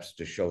the steps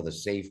to show the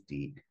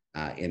safety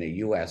in a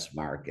U.S.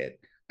 market,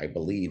 I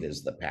believe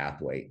is the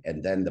pathway,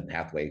 and then the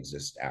pathway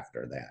exists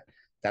after that.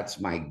 That's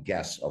my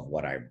guess of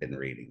what I've been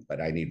reading,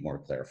 but I need more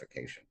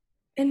clarification.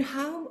 And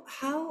how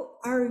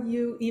are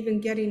you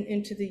even getting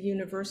into the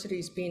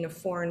universities being a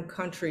foreign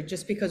country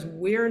just because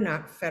we're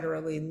not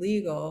federally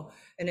legal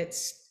and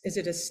is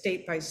it a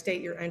state by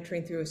state you're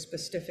entering through a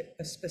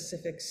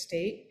specific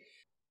state?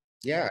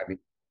 Yeah, I mean,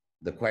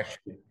 the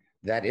question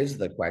that is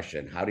the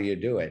question. How do you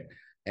do it?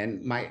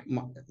 And my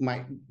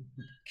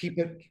keep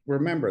it.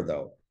 Remember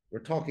though, we're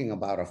talking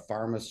about a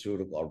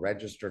pharmaceutical, a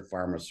registered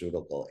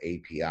pharmaceutical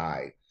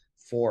API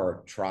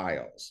for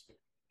trials.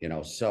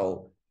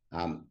 So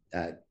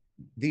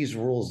these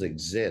rules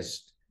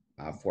exist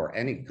for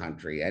any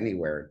country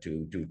anywhere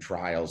to do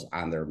trials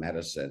on their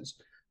medicines.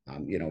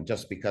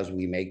 Just because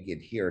we make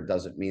it here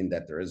doesn't mean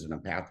that there isn't a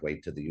pathway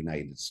to the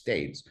United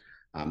States.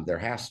 There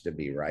has to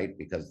be, right?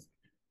 Because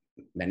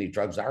many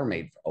drugs are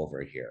made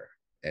over here,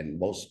 and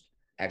most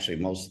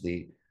of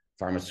the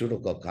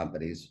pharmaceutical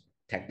companies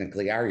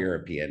technically are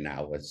European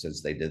now,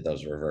 since they did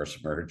those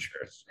reverse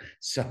mergers.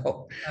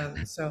 So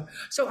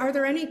So are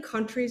there any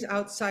countries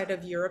outside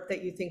of Europe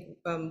that you think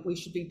we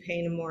should be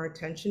paying more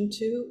attention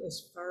to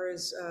as far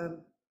as uh,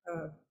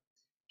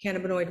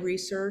 cannabinoid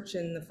research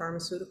and the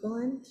pharmaceutical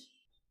end?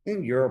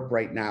 in Europe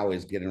right now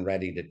is getting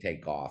ready to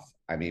take off.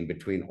 I mean,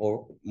 between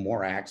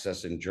more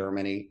access in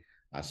Germany,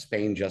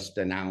 Spain just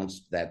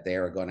announced that they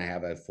are going to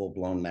have a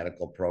full-blown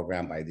medical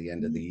program by the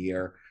end of the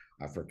year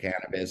for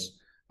cannabis.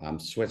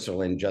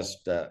 Switzerland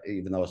just,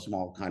 even though a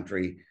small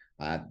country,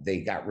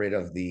 they got rid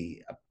of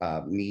the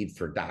need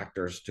for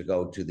doctors to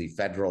go to the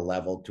federal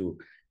level to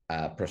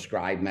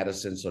prescribe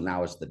medicine. So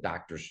now it's the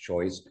doctor's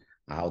choice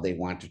how they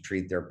want to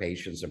treat their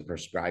patients and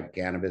prescribe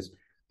cannabis,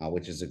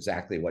 which is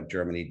exactly what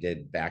Germany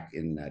did back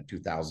in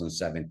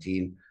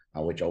 2017,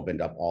 which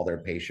opened up all their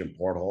patient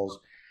portals.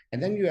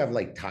 And then you have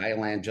like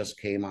Thailand just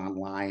came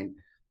online.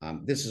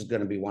 This is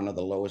going to be one of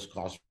the lowest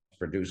cost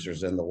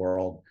producers in the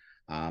world.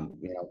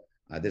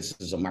 This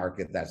is a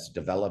market that's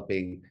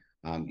developing.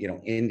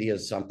 India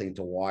is something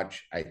to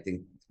watch. I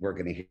think we're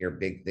going to hear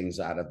big things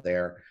out of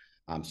there.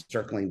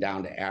 Circling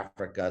down to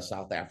Africa,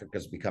 South Africa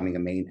is becoming a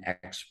main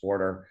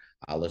exporter.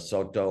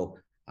 Lesotho,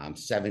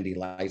 70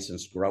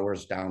 licensed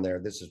growers down there.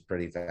 This is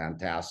pretty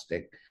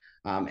fantastic.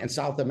 And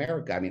South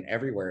America, I mean,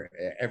 everywhere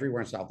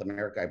in South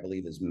America, I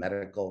believe is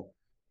medical.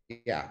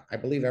 Yeah, I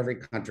believe every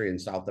country in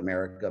South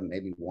America,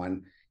 maybe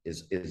one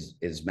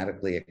is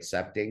medically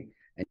accepting.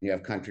 And you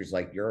have countries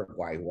like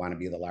Uruguay who want to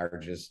be the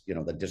largest,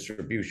 the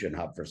distribution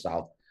hub for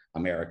South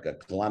America.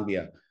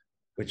 Colombia,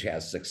 which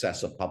has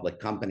successive public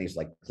companies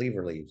like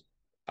Cleaver Leaves,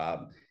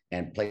 um,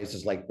 and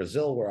places like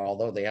Brazil, where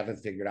although they haven't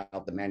figured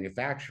out the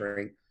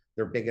manufacturing,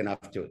 they're big enough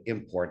to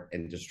import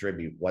and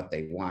distribute what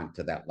they want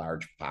to that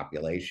large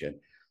population.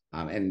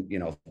 And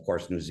of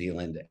course, New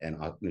Zealand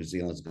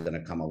is going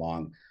to come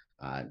along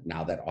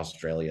now that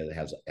Australia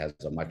has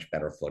a much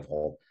better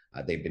foothold.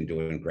 They've been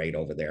doing great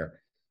over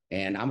there,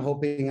 and I'm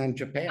hoping on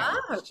Japan.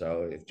 Ah,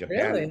 So if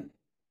really?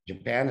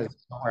 Japan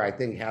is somewhere I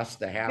think has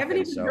to I haven't happen.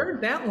 even So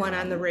heard that one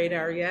on the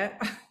radar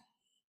yet.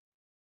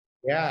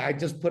 yeah, I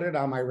just put it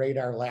on my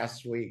radar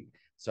last week.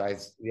 So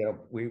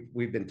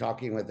we've been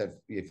talking with a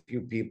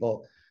few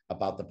people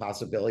about the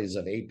possibilities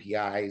of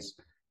APIs,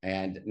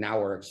 and now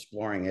we're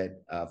exploring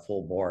it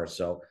full bore.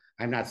 So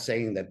I'm not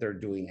saying that they're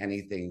doing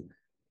anything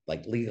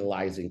like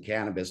legalizing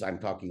cannabis. I'm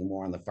talking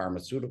more on the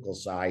pharmaceutical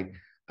side.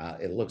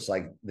 It looks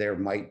like there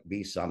might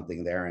be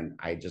something there, and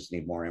I just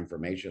need more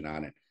information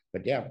on it.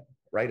 But yeah,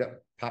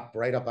 popped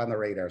right up on the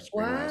radar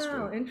screen last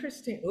Wow, week.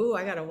 interesting. Ooh,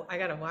 I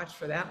gotta watch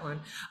for that one.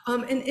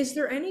 And is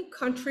there any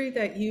country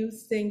that you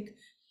think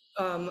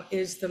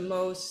is the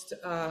most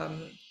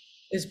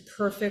is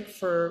perfect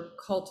for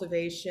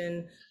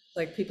cultivation?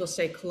 Like people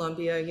say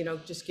Colombia,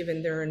 just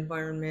given their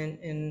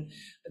environment and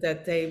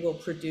that they will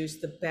produce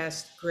the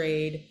best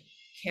grade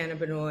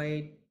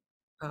cannabinoid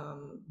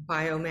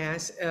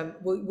biomass.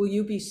 Will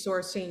you be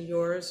sourcing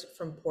yours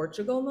from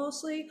Portugal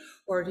mostly,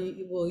 or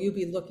will you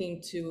be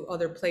looking to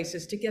other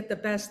places to get the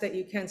best that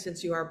you can,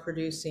 since you are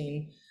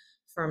producing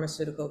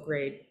pharmaceutical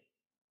grade?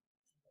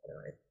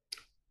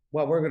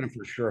 Well, we're going to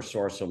for sure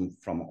source them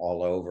from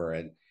all over,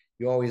 and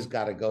you always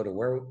got to go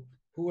to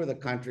who are the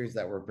countries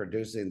that were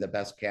producing the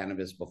best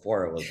cannabis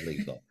before it was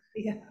legal.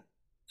 Yeah,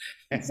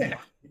 exactly.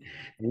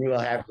 You will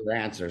have your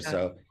answer.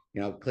 So,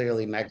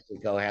 clearly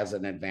Mexico has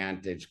an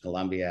advantage.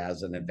 Colombia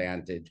has an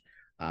advantage.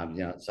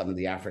 Some of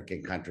the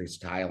African countries,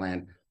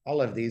 Thailand,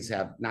 all of these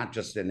have not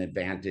just an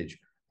advantage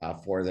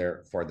for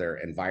their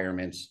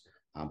environments,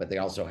 but they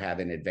also have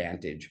an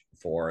advantage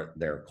for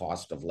their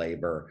cost of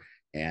labor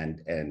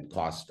and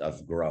cost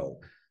of grow.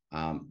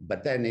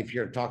 But then if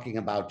you're talking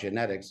about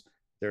genetics,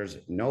 there's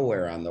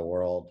nowhere on the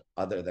world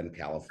other than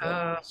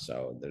California.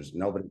 So there's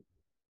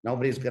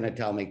nobody's going to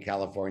tell me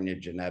California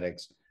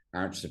genetics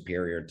aren't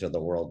superior to the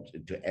world,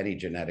 to any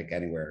genetic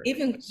anywhere.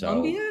 Even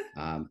Colombia?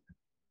 So,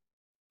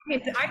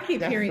 I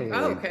keep hearing,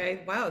 oh,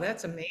 okay, wow,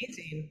 that's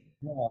amazing.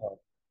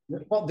 Well,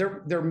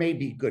 there may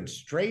be good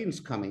strains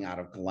coming out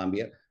of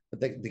Colombia,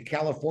 but the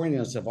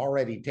Californians have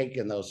already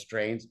taken those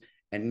strains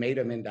and made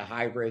them into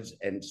hybrids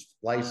and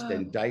spliced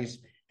and diced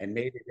and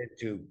made it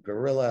into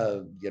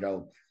Gorilla,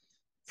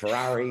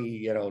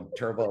 Ferrari,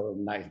 turbo,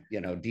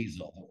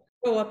 diesel.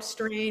 Go up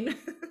strain.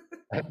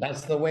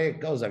 That's the way it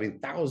goes. I mean,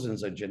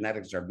 thousands of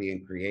genetics are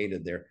being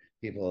created there.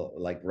 People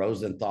like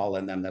Rosenthal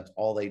and them, that's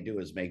all they do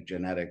is make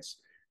genetics,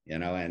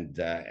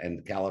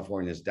 and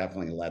California's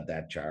definitely led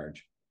that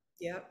charge.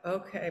 Yeah,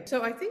 okay.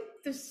 So I think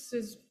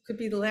could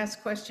be the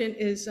last question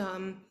is,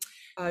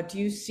 do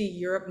you see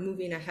Europe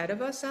moving ahead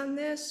of us on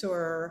this,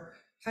 or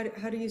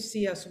how do you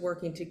see us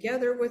working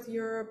together with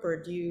Europe,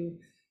 or do you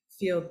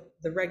feel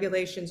the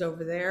regulations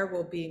over there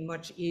will be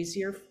much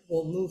easier,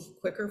 will move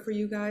quicker for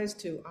you guys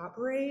to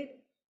operate?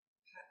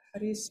 How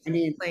do you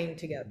see playing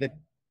together?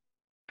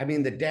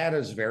 The data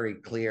is very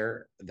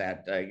clear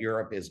that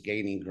Europe is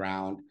gaining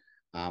ground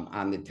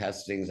on the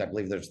testings. I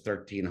believe there's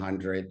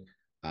 1,300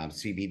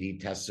 CBD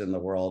tests in the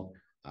world,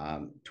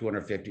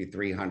 250,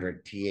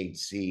 300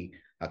 THC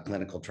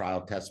clinical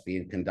trial tests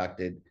being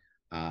conducted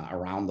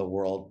around the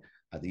world.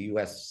 The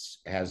U.S.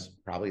 has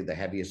probably the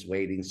heaviest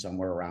weighting,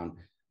 somewhere around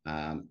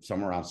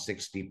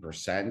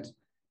 60%,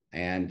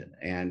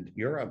 and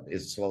Europe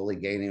is slowly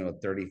gaining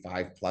with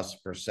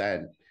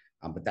 35+%.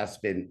 But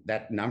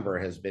that number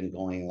has been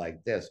going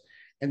like this,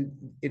 and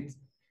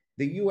the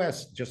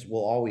U.S. just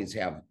will always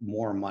have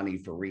more money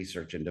for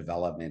research and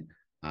development,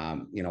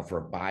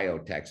 for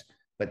biotechs.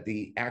 But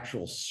the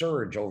actual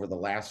surge over the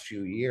last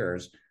few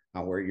years,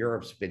 where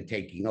Europe's been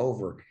taking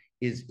over,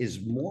 is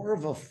more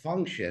of a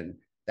function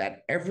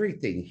that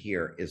everything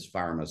here is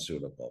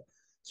pharmaceutical.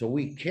 So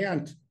we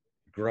can't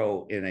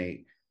grow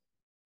in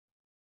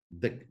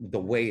the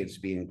way it's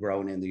being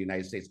grown in the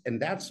United States,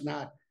 and that's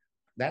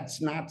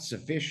not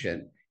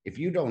sufficient if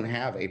you don't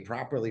have a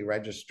properly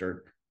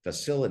registered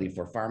facility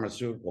for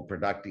pharmaceutical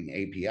producing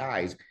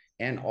APIs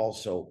and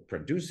also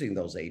producing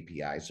those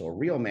APIs. So a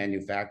real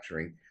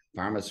manufacturing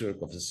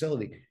pharmaceutical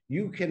facility,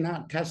 you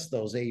cannot test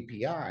those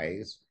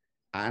APIs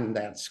on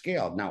that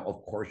scale. Now,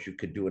 of course, you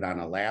could do it on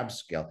a lab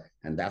scale,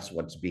 and that's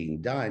what's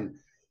being done.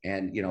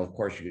 And, of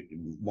course,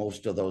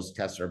 most of those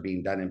tests are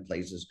being done in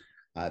places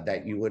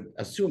that you would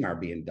assume are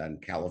being done: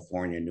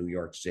 California, New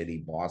York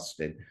City,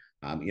 Boston,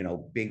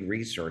 big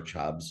research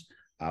hubs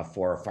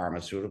for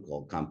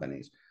pharmaceutical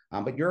companies.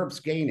 But Europe's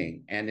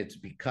gaining, and it's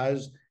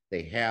because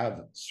they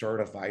have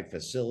certified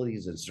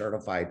facilities and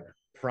certified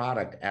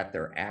product at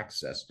their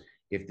access.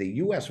 If the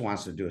US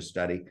wants to do a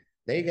study,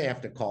 they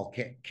have to call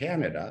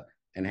Canada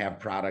and have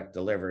product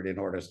delivered in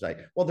order to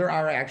study. Well, there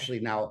are actually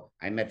now,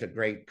 I met a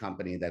great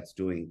company that's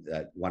doing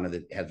has one of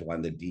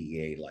the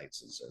DEA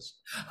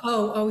licenses.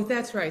 Oh,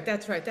 that's right.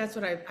 That's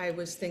what I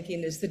was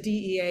thinking, is the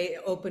DEA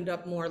opened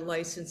up more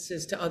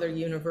licenses to other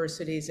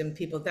universities and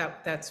people.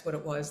 That's what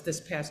it was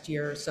this past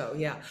year or so.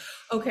 Yeah.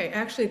 Okay.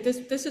 Actually,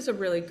 this is a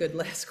really good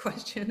last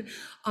question.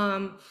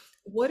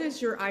 What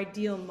is your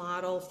ideal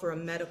model for a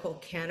medical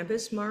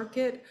cannabis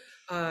market?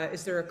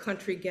 Is there a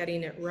country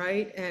getting it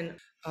right? And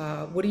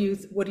what do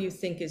you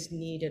think is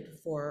needed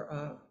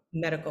for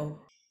medical?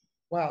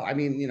 Well,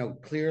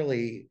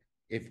 clearly,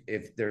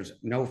 if there's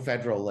no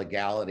federal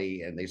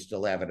legality and they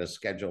still have it as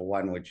Schedule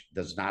I, which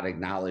does not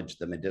acknowledge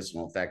the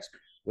medicinal effects,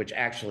 which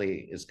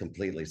actually is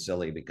completely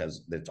silly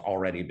because it's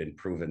already been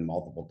proven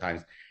multiple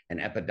times, and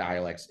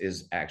Epidiolex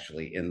is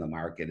actually in the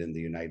market in the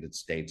United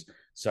States.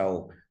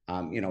 So,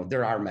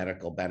 there are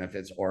medical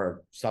benefits,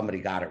 or somebody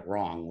got it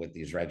wrong with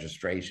these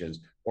registrations,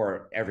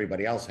 or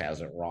everybody else has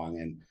it wrong,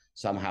 and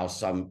somehow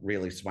some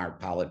really smart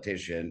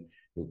politician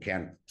who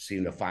can't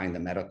seem to find the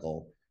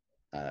medical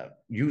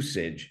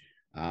usage.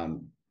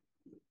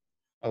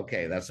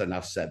 Okay, that's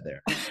enough said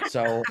there.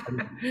 So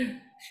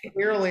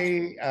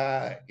clearly,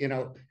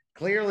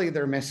 clearly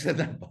they're missing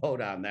the boat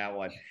on that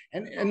one.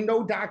 And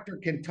no doctor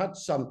can touch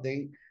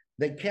something.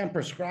 They can't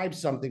prescribe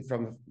something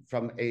from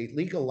a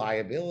legal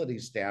liability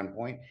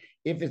standpoint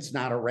if it's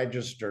not a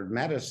registered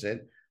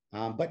medicine.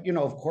 But,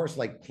 of course,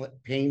 like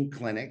pain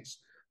clinics,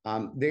 a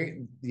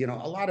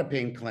lot of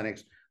pain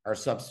clinics are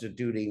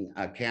substituting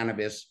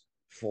cannabis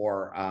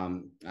for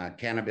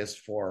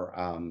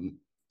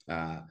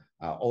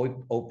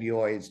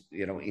opioids,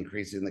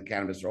 increasing the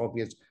cannabis for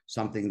opiates,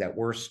 something that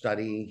we're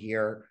studying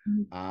here.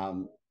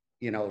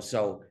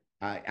 So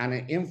on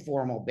an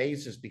informal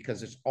basis,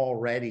 because it's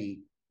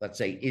already, let's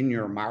say, in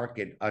your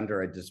market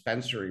under a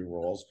dispensary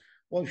rules.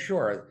 Well,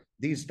 sure,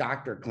 these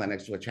doctor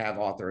clinics, which have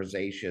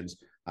authorizations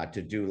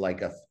to do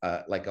like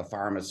a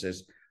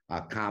pharmacist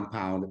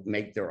compound,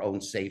 make their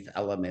own safe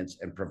elements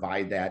and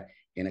provide that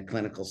in a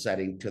clinical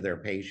setting to their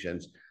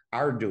patients,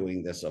 are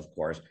doing this, of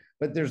course.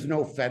 But there's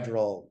no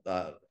federal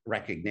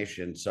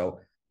recognition. So,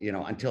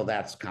 until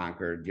that's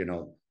conquered,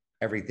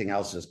 everything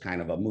else is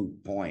kind of a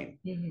moot point.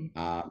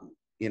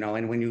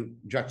 And when you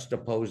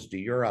juxtapose to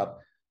Europe,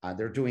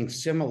 they're doing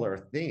similar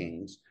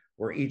things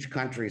where each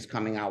country is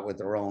coming out with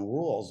their own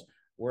rules.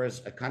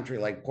 Whereas a country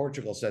like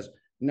Portugal says,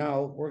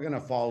 no, we're going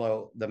to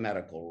follow the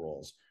medical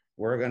rules.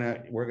 We're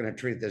going to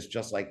treat this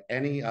just like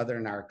any other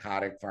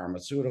narcotic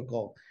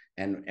pharmaceutical.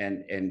 And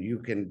you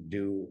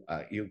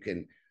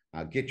can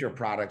get your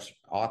products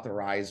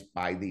authorized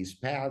by these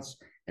paths,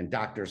 and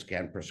doctors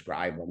can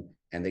prescribe them,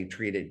 and they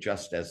treat it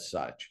just as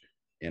such.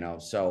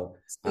 So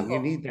you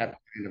need that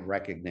kind of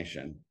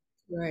recognition.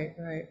 Right.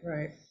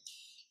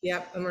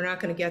 Yep, and we're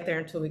not going to get there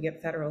until we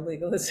get federal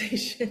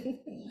legalization.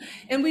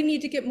 And we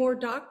need to get more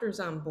doctors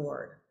on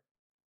board.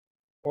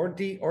 Or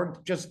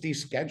just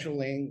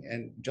descheduling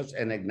and just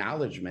an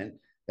acknowledgement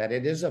that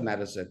it is a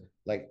medicine.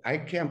 Like, I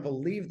can't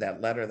believe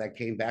that letter that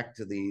came back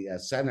to the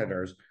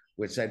senators,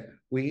 which said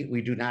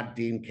we do not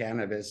deem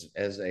cannabis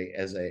as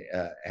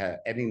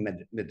any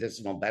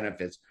medicinal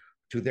benefits,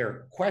 to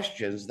their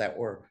questions that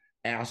were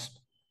asked,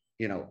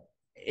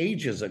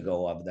 ages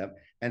ago of them.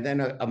 And then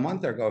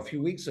a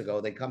few weeks ago,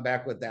 they come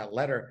back with that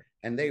letter,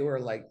 and they were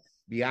like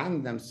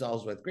beyond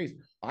themselves with grief.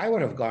 I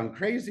would have gone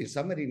crazy.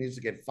 Somebody needs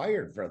to get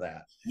fired for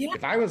that. Yeah.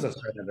 If I was a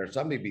senator,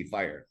 somebody'd be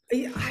fired.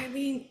 I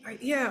mean,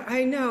 yeah,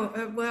 I know.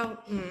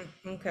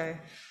 Okay.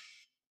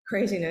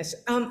 Craziness.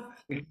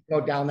 We can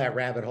go down that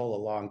rabbit hole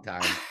a long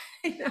time.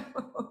 I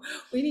know.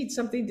 We need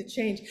something to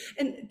change.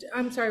 And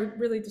I'm sorry,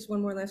 really just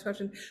one more last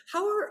question.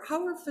 How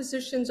are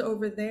physicians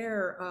over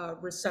there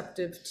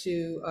receptive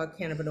to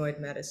cannabinoid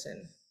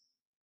medicine?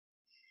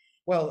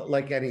 Well,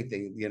 like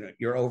anything,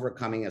 you're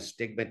overcoming a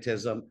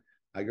stigmatism.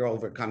 You're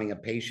overcoming a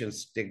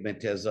patient's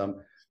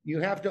stigmatism. You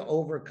have to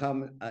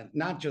overcome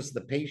not just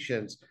the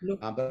patients,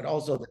 but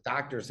also the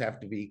doctors have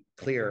to be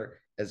clear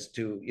as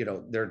to,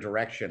 their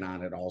direction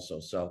on it also.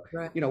 So,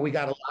 right. We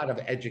got a lot of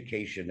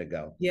education to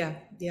go. Yeah.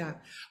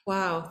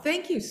 Wow.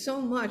 Thank you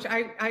so much.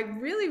 I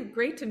really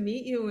great to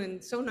meet you,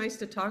 and so nice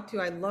to talk to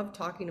you. I love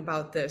talking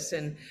about this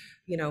and,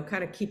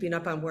 kind of keeping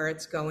up on where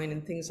it's going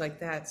and things like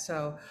that.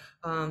 So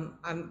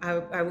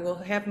I will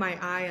have my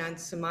eye on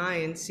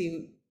Samai and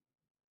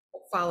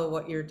follow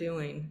what you're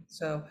doing.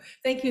 So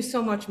thank you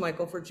so much,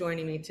 Michael, for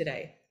joining me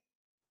today.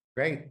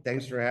 Great.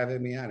 Thanks for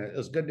having me on. It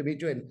was good to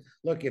meet you. And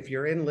look, if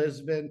you're in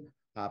Lisbon,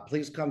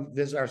 please come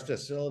visit our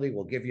facility.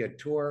 We'll give you a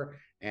tour,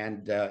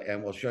 and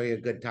we'll show you a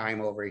good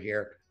time over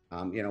here.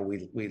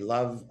 We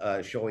love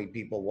showing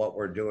people what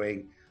we're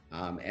doing,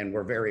 and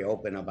we're very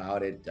open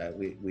about it.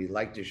 We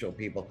like to show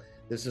people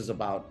this is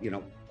about,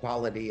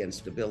 quality and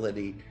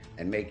stability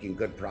and making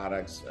good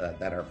products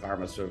that are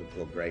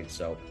pharmaceutical grade.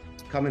 So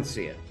come and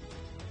see it.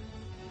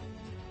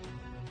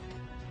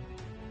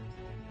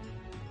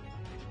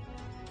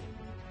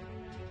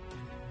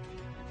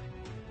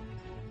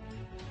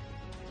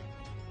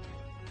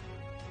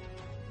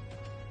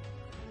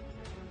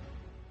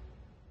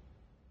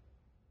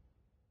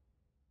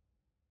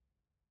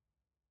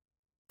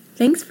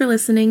 Thanks for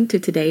listening to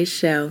today's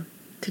show.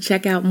 To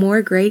check out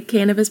more great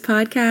cannabis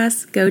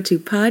podcasts, go to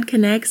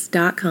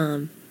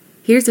podconnects.com.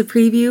 Here's a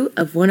preview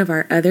of one of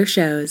our other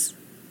shows.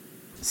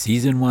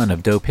 Season 1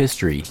 of Dope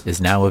History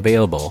is now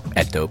available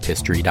at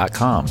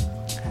dopehistory.com.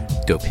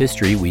 Dope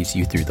History weaves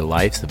you through the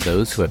lives of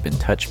those who have been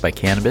touched by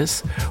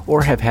cannabis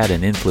or have had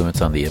an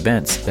influence on the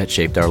events that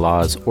shaped our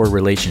laws or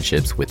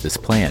relationships with this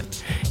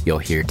plant. You'll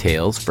hear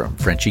tales from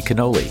Frenchie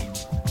Cannoli,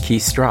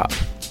 Keith Strop,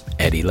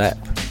 Eddie Lepp,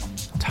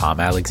 Tom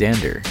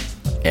Alexander,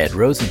 Ed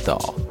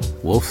Rosenthal,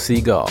 Wolf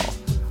Seagal,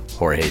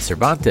 Jorge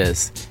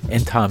Cervantes,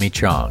 and Tommy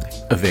Chong.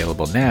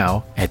 Available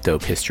now at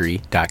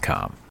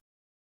dopehistory.com.